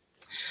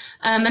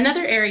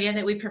 Another area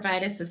that we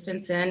provide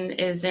assistance in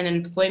is in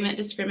employment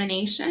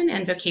discrimination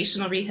and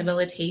vocational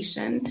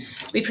rehabilitation.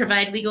 We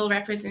provide legal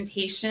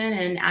representation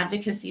and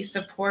advocacy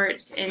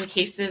support in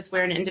cases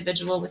where an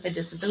individual with a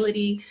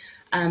disability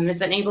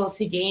is unable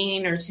to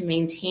gain or to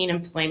maintain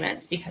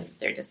employment because of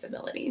their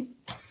disability.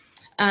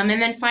 And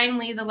then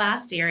finally, the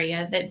last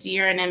area that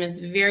DRNM is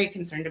very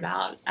concerned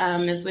about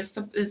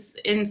is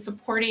in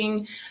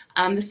supporting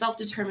the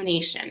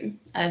self-determination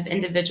of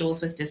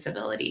individuals with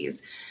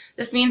disabilities.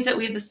 This means that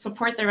we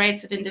support the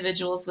rights of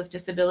individuals with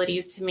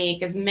disabilities to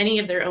make as many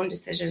of their own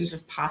decisions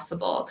as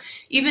possible,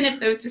 even if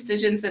those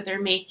decisions that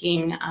they're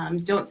making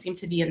don't seem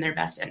to be in their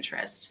best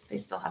interest. They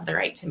still have the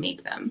right to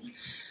make them.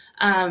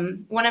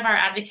 One of our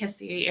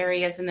advocacy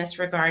areas in this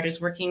regard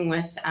is working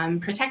with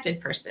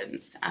protected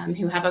persons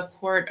who have a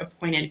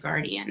court-appointed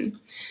guardian.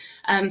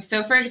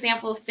 So for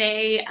example,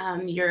 say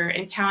you're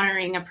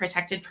encountering a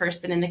protected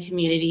person in the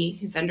community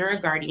who's under a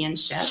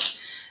guardianship.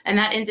 and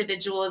that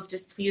individual is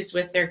displeased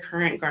with their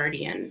current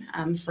guardian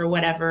for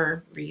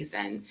whatever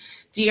reason.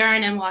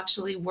 DRNM will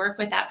actually work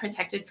with that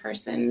protected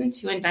person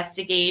to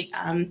investigate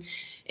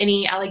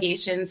any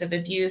allegations of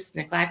abuse,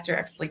 neglect, or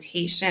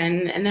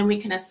exploitation, and then we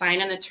can assign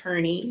an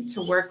attorney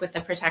to work with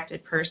the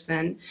protected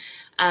person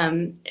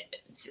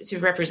to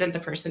represent the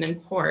person in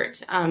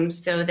court,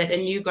 so that a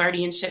new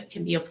guardianship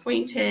can be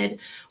appointed,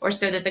 or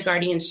so that the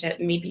guardianship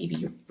may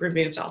be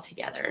removed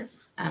altogether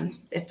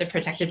if the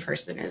protected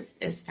person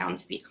is found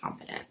to be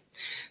competent.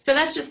 So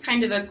that's just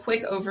kind of a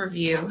quick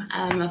overview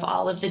of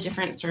all of the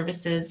different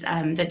services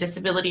that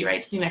Disability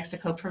Rights New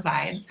Mexico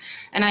provides.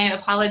 And I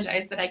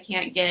apologize that I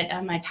can't get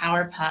my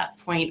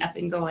PowerPoint up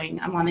and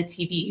going. I'm on the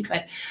TV,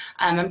 but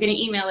I'm going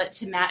to email it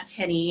to Matt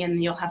Tenney,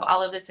 and you'll have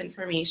all of this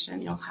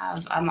information. You'll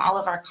have all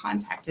of our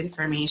contact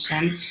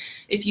information.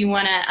 If you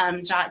want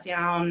to jot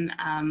down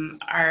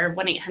our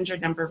 1-800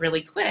 number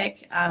really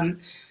quick,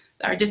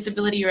 our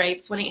Disability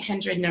Rights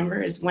 1-800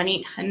 number is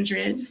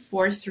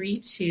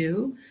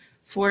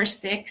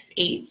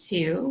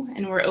 1-800-432-4682,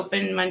 and we're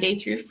open Monday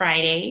through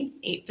Friday,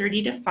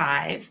 8:30 to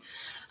 5.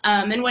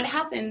 And what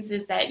happens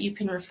is that you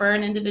can refer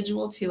an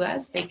individual to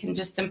us. They can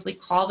just simply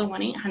call the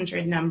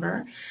 1-800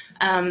 number.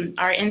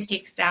 Our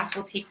intake staff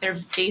will take their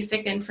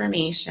basic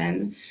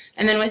information,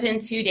 and then within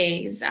 2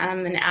 days,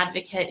 an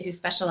advocate who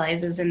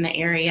specializes in the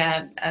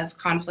area of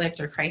conflict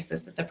or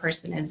crisis that the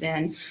person is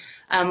in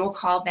will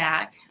call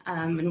back,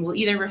 and we'll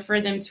either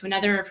refer them to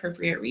another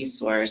appropriate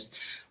resource,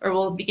 or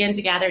we'll begin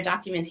to gather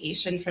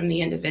documentation from the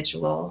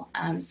individual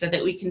so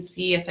that we can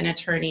see if an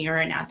attorney or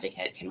an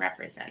advocate can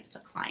represent the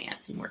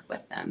client and work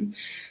with them.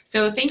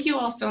 So thank you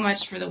all so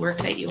much for the work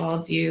that you all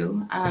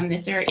do.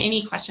 If there are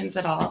any questions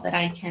at all that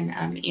I can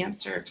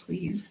answer,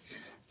 please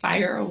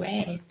fire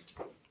away.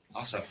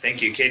 Awesome.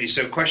 Thank you, Katie.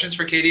 So questions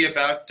for Katie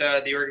about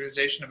the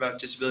organization, about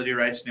Disability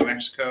Rights New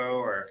Mexico,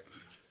 or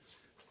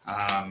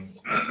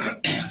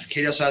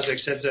Katie also has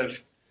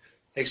extensive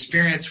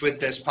experience with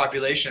this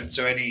population,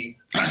 so any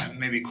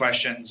maybe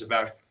questions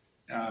about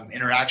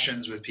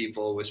interactions with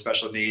people with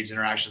special needs,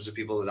 interactions with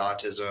people with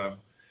autism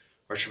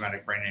or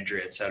traumatic brain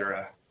injury,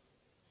 etc.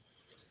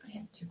 I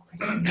have 2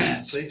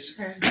 questions. Please.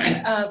 Sure.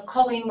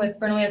 Colleen with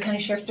Bernalillo County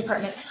Sheriff's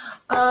Department.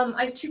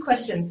 I have 2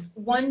 questions.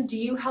 1, do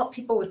you help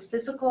people with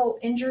physical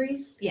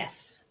injuries?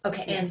 Yes.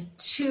 Okay, Yes. and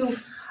 2,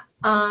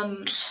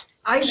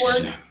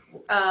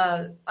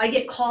 I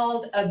get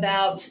called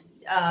about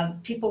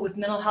people with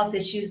mental health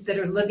issues that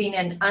are living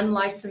in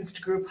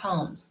unlicensed group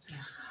homes. Yeah.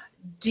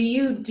 Do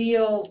you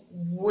deal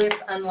with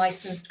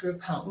unlicensed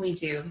group homes? We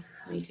do.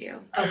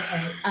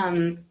 Okay.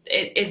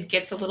 It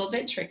gets a little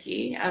bit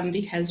tricky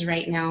because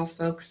right now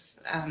folks,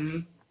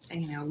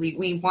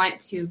 we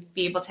want to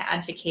be able to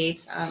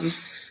advocate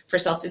for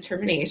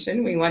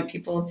self-determination. We want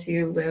people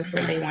to live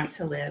where they want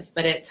to live,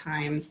 but at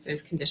times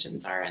those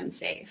conditions are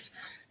unsafe.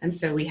 And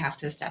so we have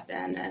to step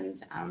in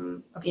and,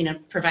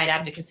 provide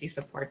advocacy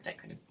support that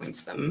kind of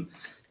points them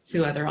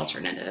to other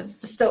alternatives.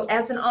 So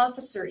as an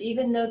officer,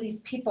 even though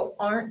these people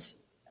aren't,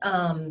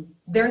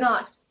 they're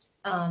not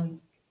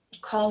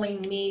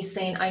calling me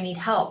saying I need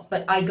help,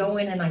 but I go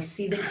in and I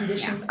see the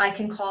conditions, I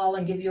can call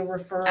and give you a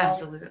referral?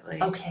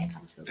 Absolutely. Okay.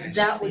 Absolutely.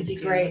 That would be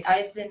great.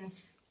 I've been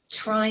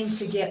trying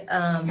to get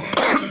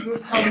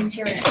group homes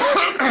here.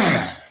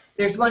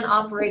 There's one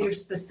operator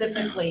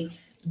specifically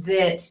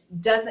that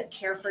doesn't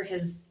care for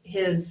his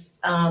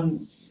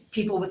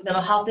people with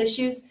mental health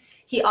issues.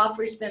 He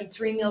offers them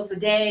 3 meals a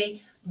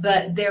day,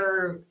 but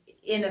they're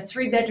in a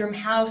 3-bedroom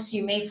house.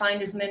 You may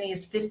find as many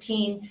as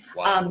 15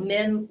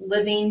 men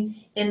living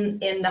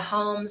in the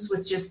homes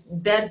with just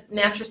beds,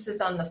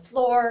 mattresses on the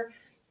floor.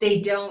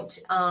 They don't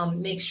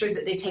make sure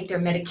that they take their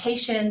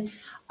medication.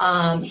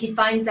 He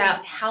finds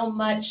out how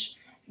much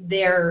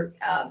their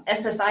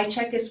SSI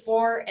check is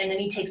for, and then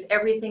he takes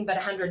everything but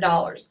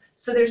 $100.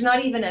 So there's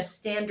not even a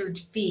standard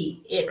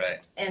fee.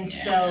 Right. And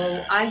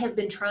so I have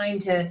been trying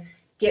to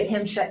get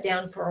him shut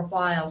down for a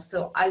while,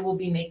 so I will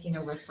be making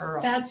a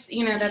referral. That's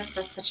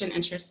such an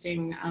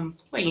interesting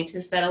point,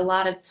 is that a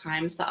lot of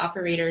times the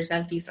operators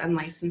of these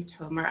unlicensed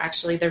homes are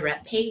actually the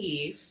rep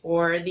payee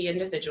for the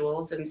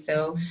individuals. And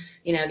so,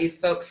 these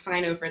folks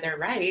sign over their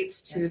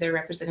rights to their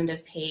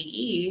representative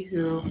payee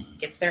who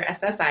gets their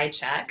SSI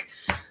check.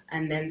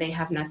 And then they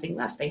have nothing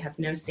left. They have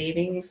no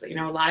savings. A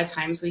lot of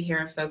times we hear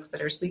of folks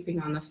that are sleeping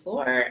on the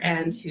floor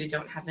and who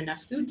don't have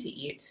enough food to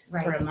eat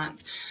for a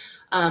month.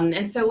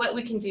 And so what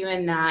we can do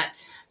in that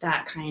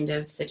kind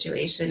of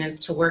situation is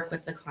to work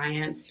with the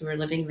clients who are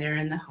living there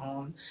in the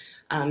home,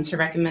 to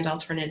recommend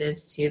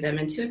alternatives to them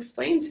and to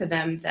explain to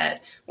them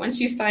that once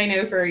you sign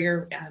over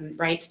your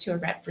rights to a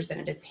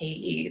representative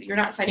payee, you're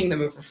not signing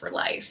them over for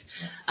life.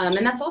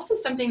 And that's also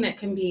something that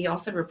can be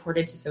also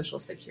reported to Social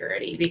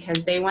Security,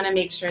 because they want to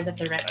make sure that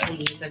the rep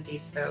payees of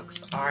these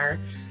folks are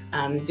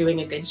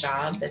doing a good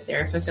job, that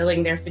they're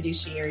fulfilling their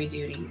fiduciary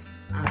duties.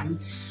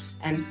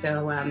 And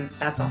so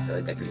that's also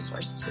a good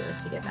resource too,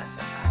 is to get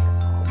SSI.